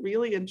 cows are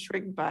really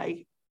intrigued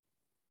by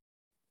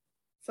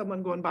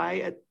someone going by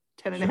at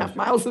 10 and a half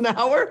miles an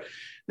hour.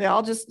 They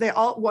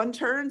all one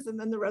turns and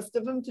then the rest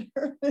of them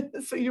turn.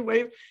 So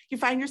you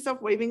find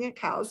yourself waving at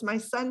cows. My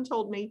son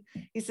told me,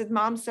 he said,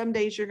 Mom, some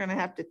days you're going to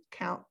have to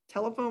count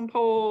telephone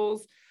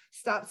poles,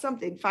 stop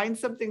something, find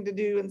something to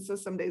do. And so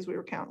some days we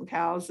were counting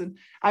cows, and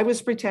I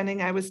was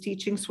pretending I was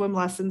teaching swim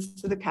lessons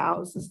to the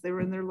cows as they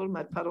were in their little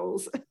mud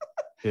puddles.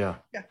 Yeah.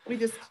 We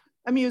just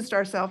amused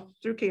ourselves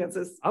through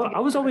Kansas. I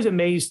was always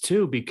amazed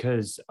too,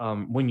 because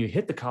when you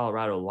hit the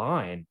Colorado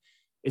line,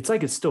 it's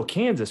like it's still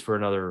Kansas for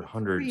another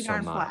 100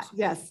 some miles.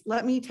 Yes,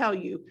 let me tell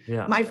you.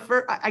 Yeah.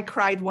 I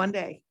cried one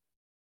day,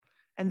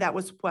 and that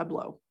was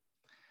Pueblo.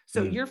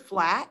 So you're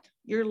flat.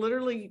 You're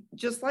literally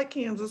just like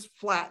Kansas,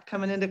 flat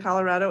coming into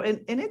Colorado,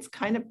 and it's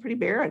kind of pretty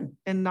barren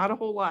and not a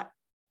whole lot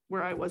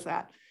where I was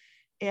at.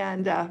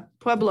 And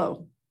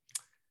Pueblo,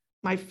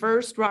 my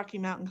first Rocky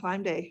Mountain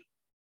climb day.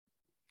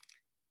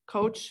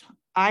 Coach,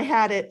 I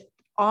had it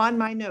on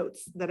my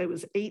notes that it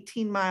was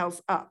 18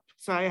 miles up.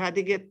 So I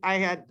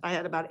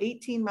had about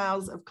 18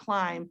 miles of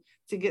climb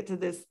to get to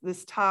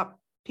this top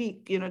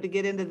peak, to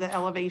get into the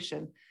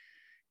elevation.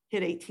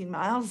 Hit 18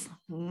 miles.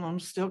 I'm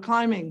still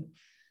climbing.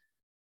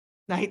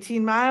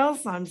 19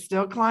 miles, I'm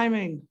still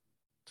climbing.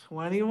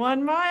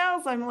 21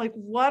 miles. I'm like,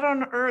 what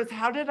on earth?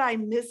 How did I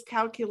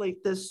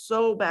miscalculate this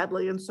so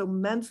badly? And so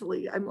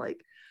mentally, I'm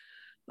like,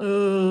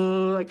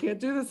 oh, I can't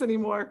do this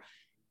anymore.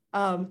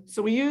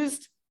 So we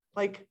used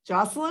like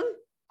Jocelyn,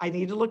 I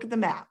need to look at the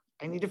map.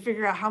 I need to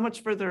figure out how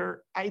much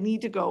further I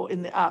need to go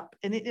in the up.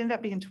 And it ended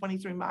up being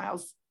 23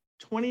 miles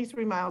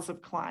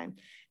of climb.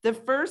 The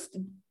first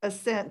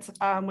ascent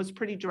was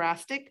pretty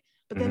drastic,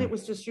 but then it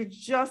was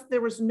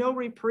there was no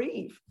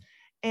reprieve.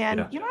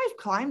 And, I've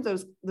climbed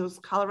those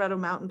Colorado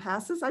mountain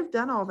passes. I've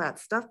done all that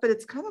stuff, but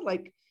it's kind of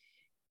like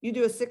you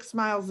do a 6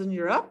 miles and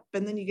you're up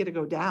and then you get to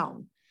go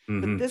down.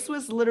 But this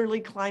was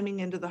literally climbing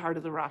into the heart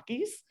of the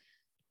Rockies.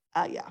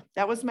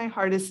 That was my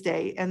hardest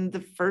day. And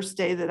the first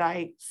day that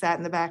I sat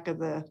in the back of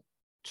the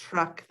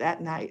truck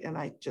that night and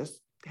I just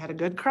had a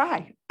good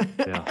cry.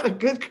 Yeah. Had a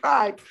good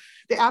cry.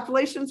 The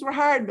Appalachians were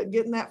hard, but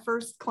getting that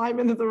first climb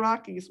into the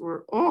Rockies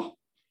were,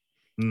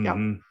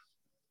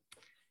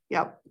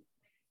 Yep.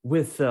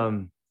 With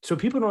so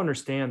people don't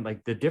understand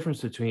like the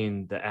difference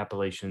between the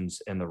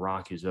Appalachians and the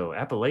Rockies, though.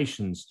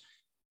 Appalachians,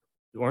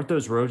 aren't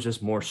those roads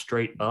just more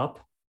straight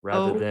up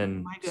rather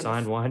than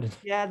sidewinded?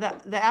 Yeah,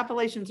 the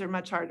Appalachians are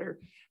much harder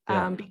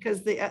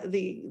because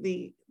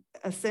the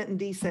ascent and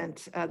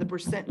descent, the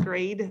percent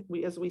grade,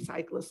 as we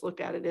cyclists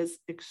look at it, is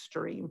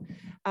extreme.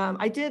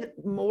 I did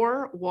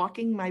more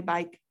walking my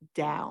bike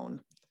down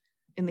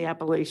in the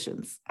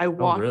Appalachians. I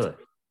walked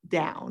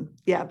down.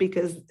 Yeah,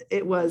 because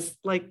it was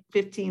like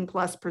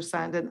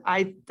 15+%. And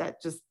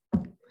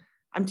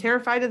I'm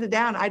terrified of the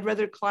down. I'd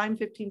rather climb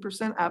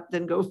 15% up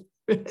than go.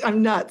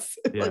 I'm nuts.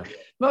 Yeah. Like,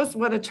 most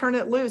want to turn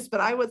it loose, but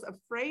I was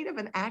afraid of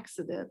an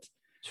accident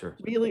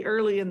really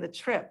early in the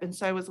trip. And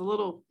so I was a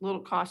little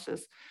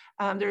cautious.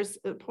 There's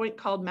a point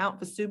called Mount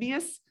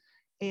Vesuvius,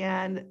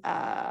 and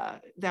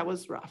that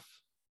was rough.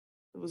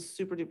 It was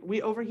super duper.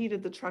 We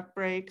overheated the truck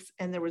brakes,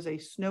 and there was a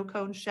snow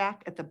cone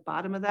shack at the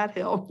bottom of that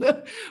hill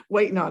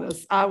waiting on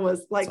us. I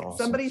was like,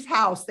 somebody's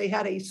house. They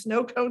had a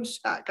snow cone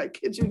shack. I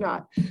kid you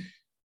not,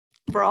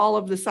 for all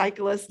of the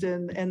cyclists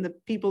and the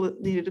people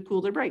that needed to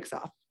cool their brakes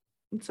off.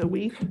 And so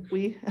we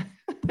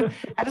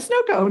had a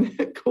snow cone.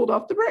 It cooled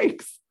off the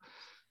brakes.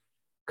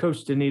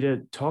 Coach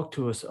Danita, talk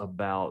to us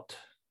about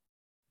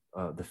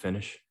the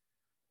finish.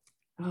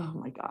 Oh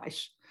my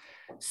gosh.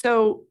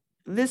 So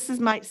this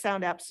might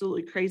sound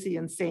absolutely crazy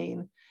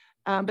insane,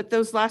 but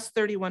those last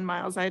 31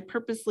 miles, I had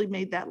purposely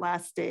made that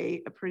last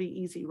day a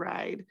pretty easy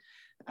ride.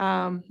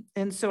 And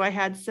so I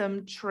had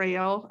some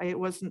trail. I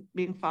wasn't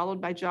being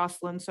followed by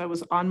Jocelyn, so I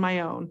was on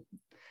my own.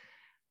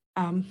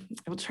 I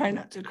will try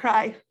not to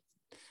cry.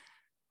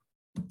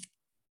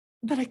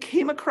 But I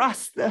came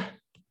across the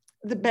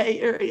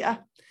bay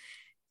area,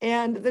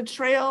 and the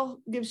trail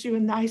gives you a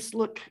nice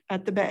look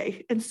at the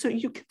bay. And so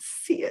you can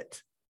see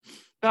it.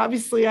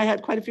 Obviously, I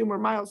had quite a few more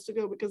miles to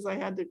go because I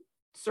had to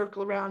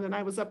circle around and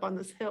I was up on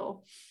this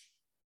hill.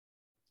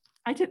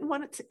 I didn't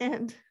want it to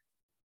end.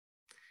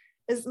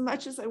 As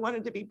much as I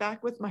wanted to be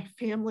back with my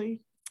family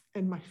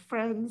and my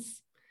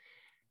friends,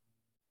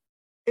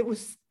 it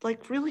was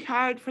like really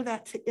hard for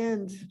that to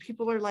end.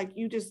 People are like,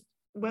 you just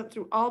went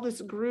through all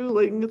this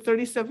grueling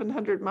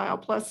 3,700 mile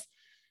plus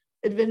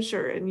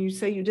adventure and you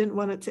say you didn't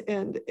want it to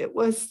end. It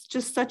was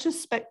just such a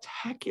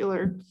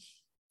spectacular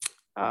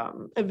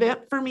event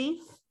for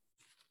me.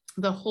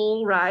 The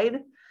whole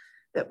ride,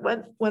 that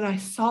when I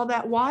saw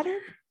that water,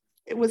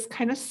 it was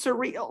kind of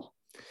surreal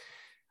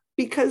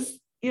because,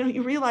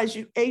 you realize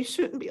you, A,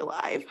 shouldn't be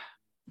alive,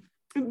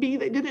 and B,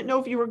 they didn't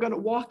know if you were going to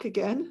walk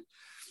again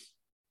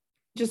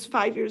just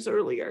 5 years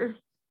earlier,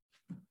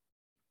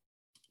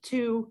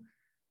 to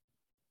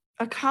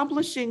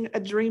accomplishing a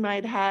dream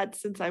I'd had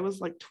since I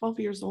was like 12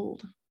 years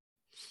old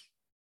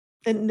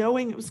and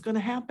knowing it was going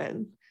to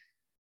happen.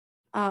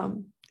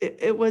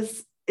 It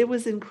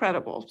was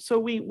incredible. So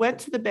we went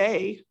to the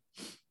bay,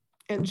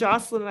 and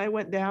Jocelyn and I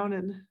went down,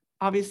 and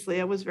obviously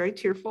I was very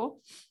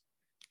tearful.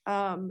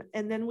 And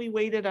then we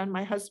waited on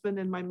my husband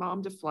and my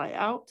mom to fly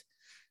out.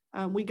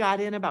 We got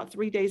in about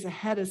 3 days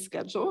ahead of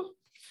schedule.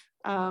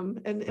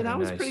 And I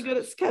was pretty good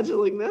at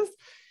scheduling this.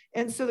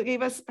 And so that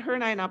gave her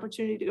and I an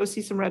opportunity to go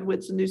see some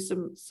redwoods and do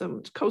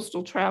some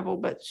coastal travel,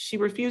 but she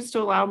refused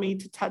to allow me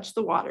to touch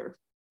the water.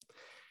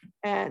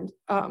 And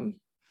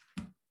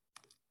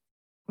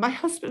my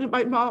husband and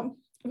my mom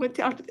went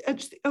down to the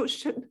edge of the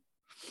ocean,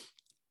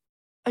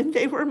 and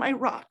they were my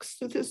rocks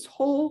through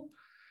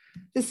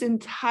this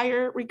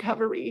entire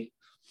recovery.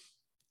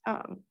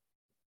 And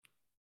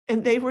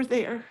they were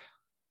there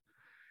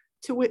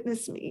to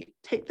witness me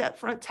take that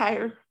front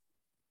tire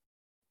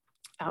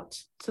out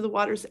to the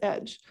water's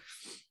edge.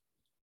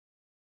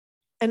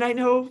 And I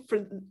know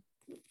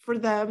for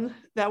them,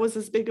 that was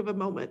as big of a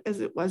moment as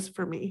it was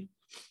for me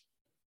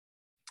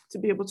to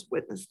be able to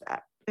witness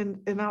that.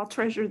 And I'll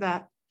treasure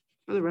that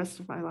for the rest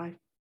of my life.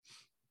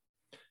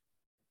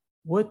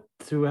 What,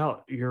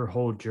 throughout your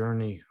whole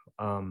journey,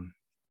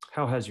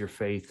 how has your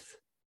faith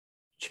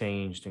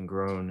changed and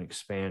grown,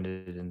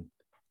 expanded? And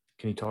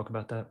can you talk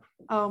about that?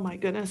 Oh my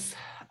goodness.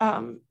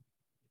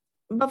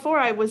 Before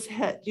I was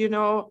hit,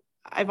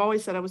 I've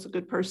always said I was a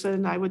good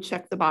person. I would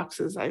check the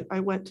boxes. I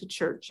went to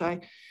church.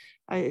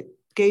 I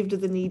gave to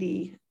the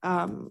needy.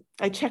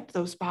 I checked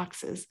those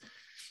boxes.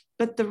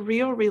 But the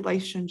real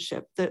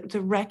relationship,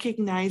 the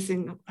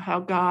recognizing how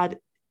God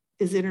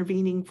is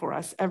intervening for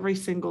us every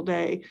single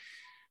day.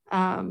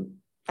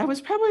 I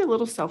was probably a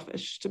little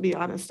selfish, to be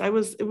honest. It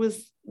was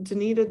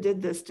Danita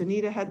did this.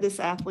 Danita had this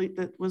athlete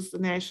that was the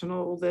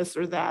national this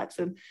or that.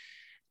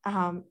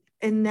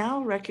 And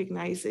now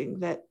recognizing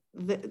that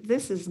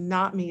this is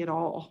not me at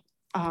all.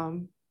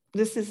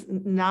 This is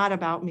not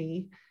about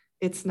me.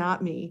 It's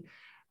not me.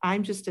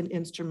 I'm just an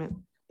instrument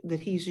that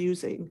he's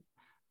using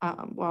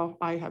while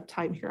I have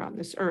time here on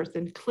this earth.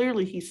 And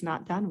clearly he's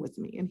not done with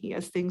me, and he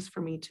has things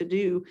for me to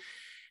do.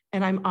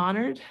 And I'm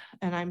honored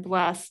and I'm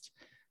blessed.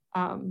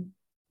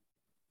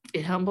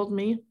 It humbled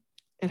me.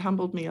 It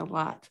humbled me a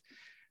lot.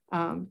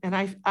 And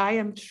I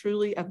am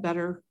truly a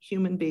better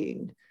human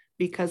being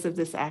because of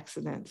this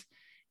accident.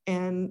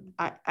 And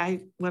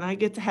I when I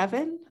get to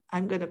heaven,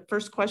 I'm going to,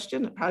 first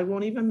question, it probably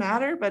won't even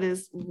matter, but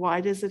is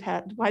why did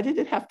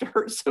it have to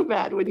hurt so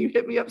bad when you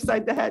hit me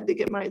upside the head to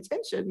get my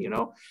attention?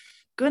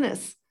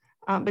 Goodness.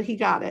 But he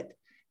got it.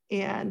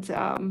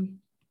 And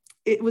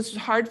it was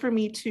hard for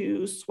me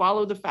to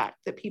swallow the fact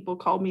that people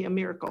called me a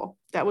miracle.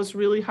 That was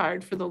really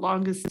hard for the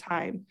longest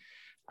time.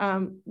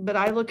 But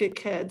I look at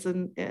kids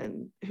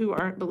and who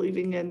aren't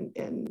believing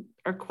and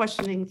are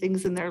questioning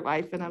things in their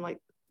life. And I'm like,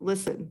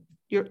 listen,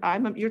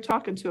 you're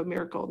talking to a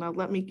miracle. Now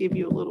let me give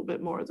you a little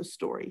bit more of the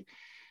story.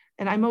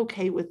 And I'm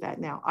okay with that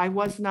now. I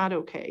was not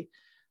okay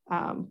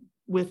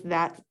with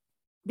that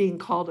being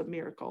called a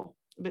miracle,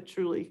 but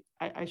truly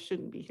I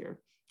shouldn't be here.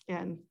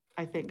 And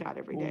I thank God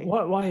every day.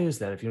 Why is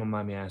that, if you don't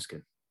mind me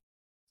asking?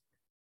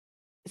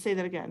 Say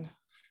that again.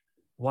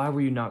 Why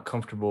were you not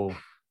comfortable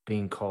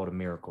being called a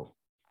miracle?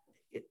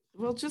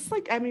 Well, just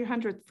like I'm your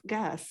 100th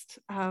guest,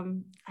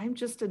 I'm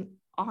just a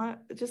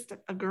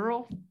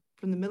girl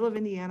from the middle of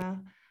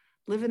Indiana,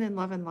 living and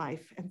loving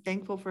life and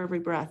thankful for every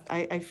breath.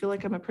 I feel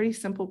like I'm a pretty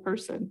simple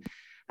person,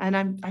 and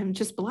I'm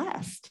just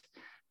blessed.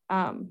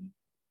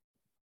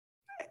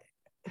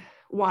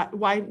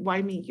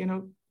 Why me?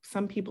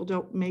 Some people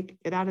don't make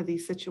it out of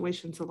these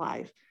situations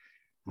alive.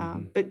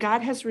 But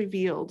God has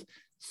revealed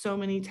so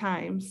many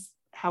times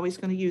how he's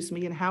going to use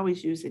me and how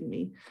he's using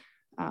me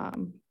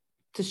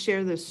to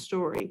share this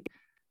story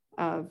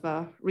of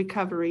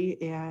recovery.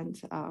 And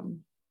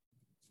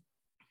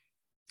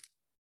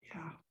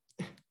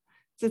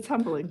it's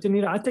humbling.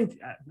 Danita, I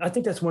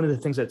think that's one of the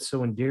things that's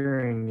so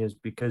endearing, is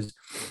because,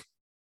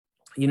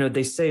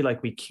 they say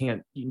like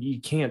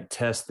you can't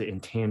test the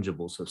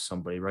intangibles of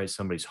somebody, right?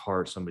 Somebody's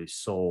heart, somebody's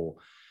soul.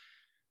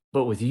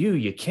 But with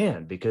you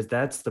can, because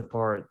that's the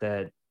part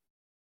that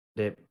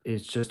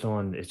is just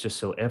it's just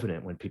so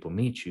evident when people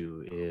meet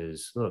you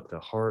is, look, the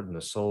heart and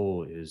the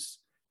soul is,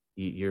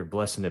 you're a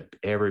blessing to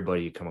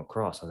everybody you come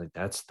across. I think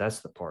that's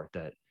the part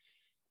that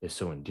is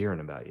so endearing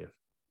about you.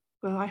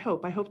 Well, I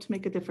hope to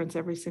make a difference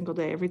every single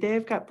day. Every day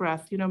I've got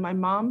breath. My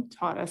mom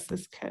taught us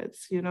as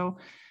kids,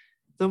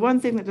 the one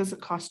thing that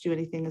doesn't cost you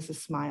anything is a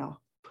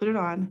smile. Put it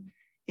on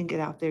and get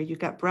out there. You've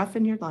got breath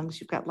in your lungs.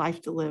 You've got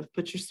life to live.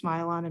 Put your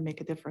smile on and make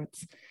a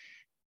difference.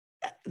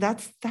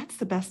 That's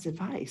the best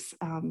advice.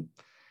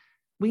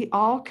 We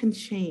all can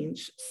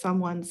change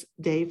someone's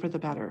day for the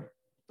better.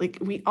 Like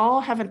we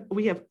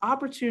have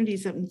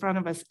opportunities in front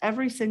of us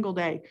every single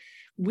day.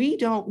 We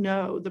don't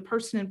know the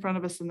person in front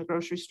of us in the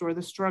grocery store,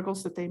 the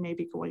struggles that they may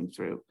be going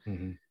through.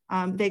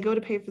 Mm-hmm. They go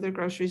to pay for their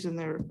groceries and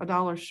they're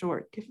 $1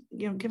 short.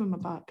 Give them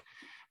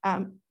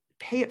 $1.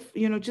 Pay it,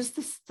 just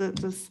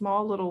the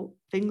small little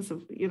things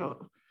of,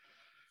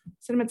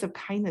 sentiments of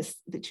kindness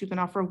that you can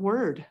offer, a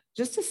word,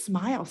 just a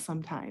smile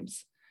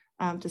sometimes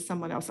to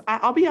someone else.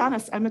 I'll be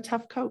honest, I'm a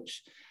tough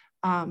coach,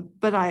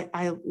 but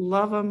I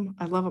love them.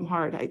 I love them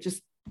hard.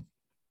 Just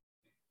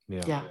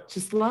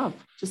love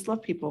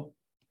people.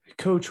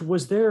 Coach,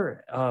 was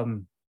there,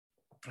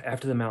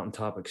 after the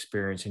mountaintop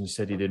experience, and you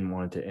said you didn't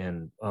want it to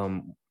end,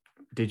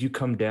 did you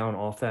come down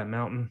off that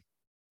mountain?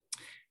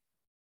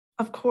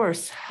 Of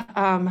course.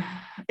 And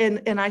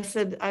I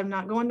said, I'm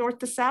not going north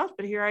to south,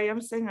 but here I am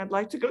saying I'd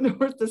like to go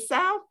north to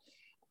south.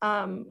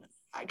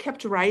 I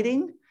kept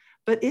writing,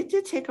 but it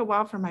did take a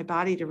while for my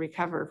body to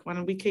recover.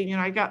 When we came,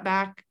 I got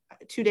back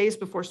 2 days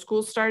before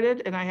school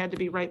started, and I had to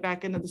be right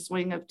back into the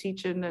swing of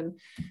teaching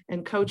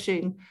and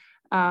coaching.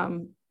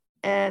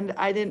 And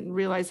I didn't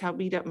realize how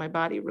beat up my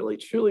body really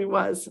truly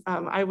was.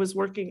 I was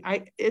working.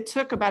 It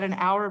took about an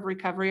hour of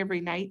recovery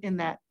every night in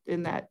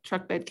that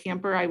truck bed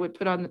camper. I would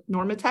put on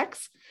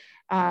Normatex,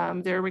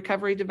 their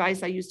recovery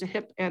device. I used a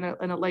hip and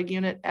a leg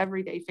unit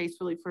every day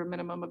faithfully for a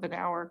minimum of an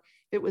hour.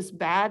 It was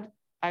bad.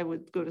 I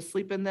would go to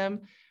sleep in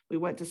them. We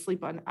went to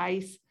sleep on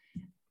ice.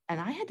 And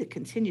I had to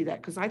continue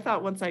that because I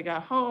thought once I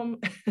got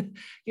home,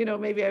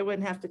 maybe I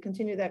wouldn't have to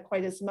continue that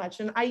quite as much.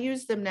 And I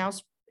use them now,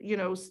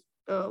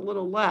 a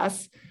little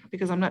less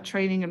because I'm not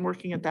training and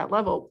working at that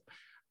level,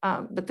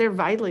 but they're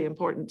vitally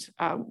important.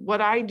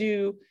 What I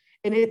do,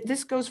 and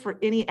this goes for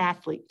any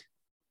athlete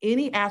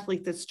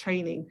that's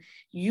training,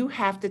 you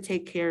have to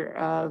take care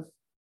of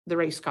the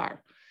race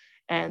car.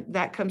 And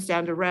that comes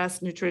down to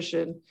rest,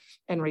 nutrition,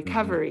 and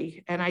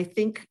recovery. And I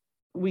think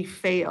we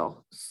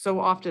fail so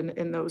often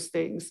in those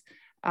things.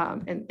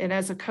 And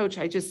as a coach,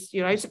 I just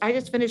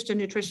finished a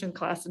nutrition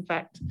class, in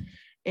fact,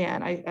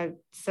 and I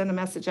sent a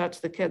message out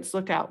to the kids,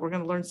 look out, we're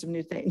going to learn some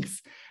new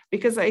things,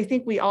 because I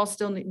think we all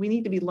we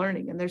need to be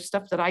learning, and there's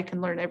stuff that I can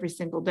learn every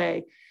single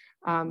day.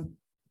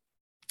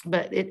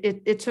 But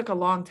it took a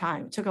long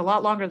time. It took a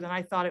lot longer than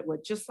I thought it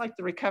would, just like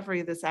the recovery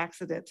of this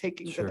accident,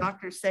 taking the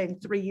doctors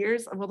saying 3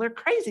 years. Well, they're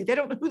crazy. They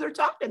don't know who they're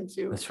talking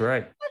to. That's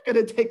right. It's not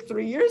going to take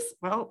 3 years.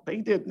 Well, they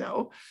did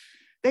know.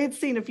 They had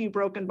seen a few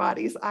broken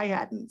bodies. I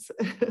hadn't.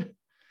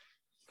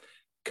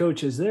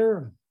 Coach, is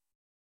there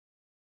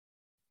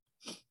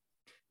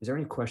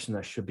any question that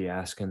I should be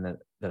asking that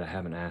I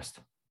haven't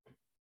asked?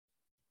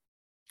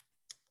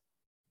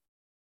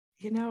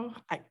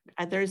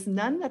 There's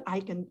none that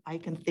I can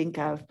think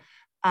of.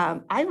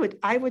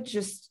 I would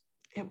just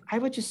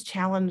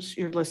challenge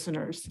your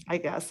listeners, I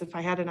guess, if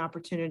I had an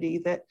opportunity,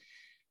 that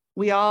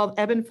we all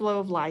ebb and flow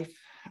of life.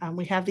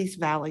 We have these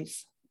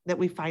valleys that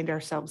we find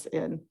ourselves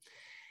in.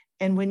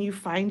 And when you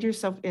find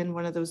yourself in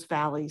one of those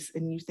valleys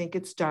and you think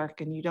it's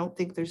dark and you don't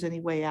think there's any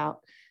way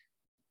out,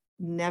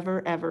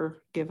 never,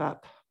 ever give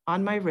up.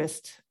 On my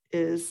wrist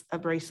is a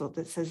bracelet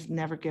that says,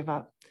 never give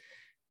up.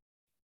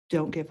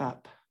 Don't give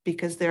up,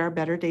 because there are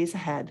better days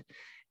ahead.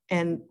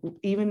 And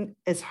even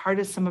as hard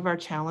as some of our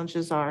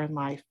challenges are in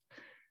life,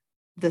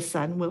 the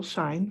sun will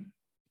shine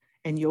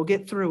and you'll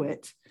get through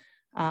it.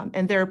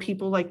 And there are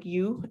people like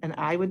you, and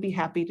I would be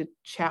happy to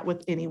chat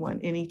with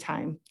anyone,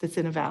 anytime, that's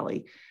in a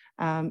valley,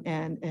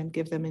 and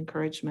give them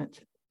encouragement.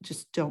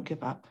 Just don't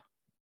give up.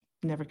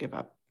 Never give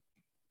up.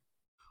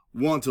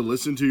 Want to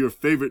listen to your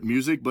favorite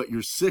music, but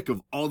you're sick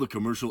of all the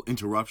commercial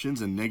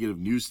interruptions and negative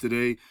news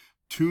today?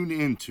 Tune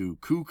in to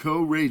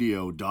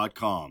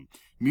KuCoRadio.com.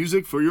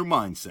 Music for your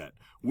mindset.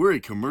 We're a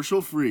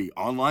commercial-free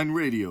online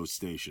radio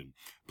station,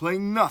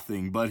 playing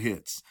nothing but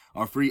hits.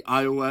 Our free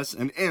iOS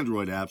and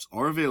Android apps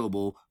are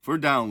available for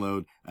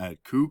download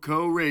at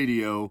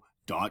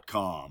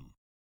KuCoRadio.com.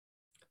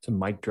 It's a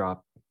mic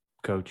drop,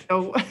 Coach.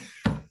 No, I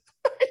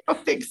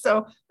don't think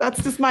so.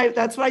 That's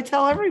what I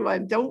tell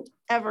everyone. Don't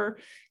ever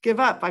give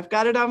up. I've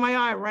got it on my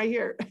arm right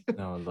here.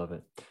 No, I love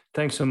it.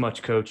 Thanks so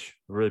much, Coach.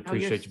 I really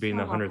appreciate you being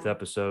the 100th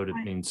episode. It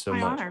means so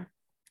much. Honor.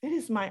 It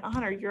is my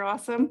honor. You're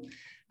awesome.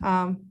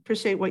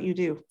 Appreciate what you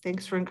do.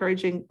 Thanks for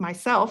encouraging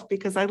myself,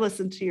 because I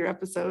listen to your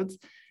episodes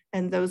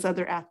and those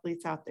other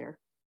athletes out there.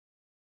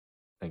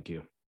 Thank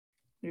you.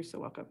 You're so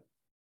welcome.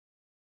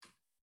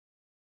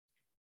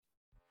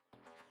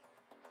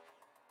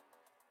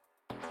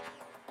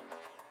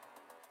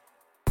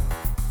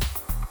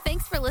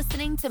 Thanks for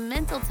listening to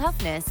Mental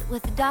Toughness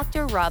with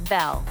Dr. Rob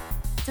Bell.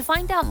 To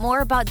find out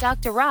more about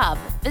Dr. Rob,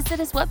 visit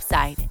his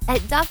website at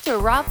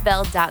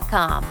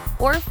drrobbell.com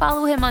or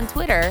follow him on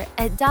Twitter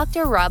at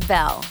Dr. Rob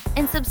Bell,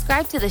 and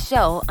subscribe to the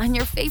show on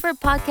your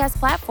favorite podcast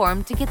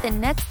platform to get the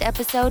next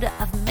episode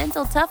of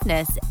Mental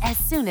Toughness as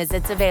soon as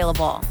it's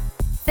available.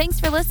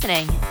 Thanks for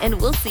listening, and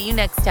we'll see you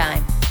next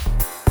time.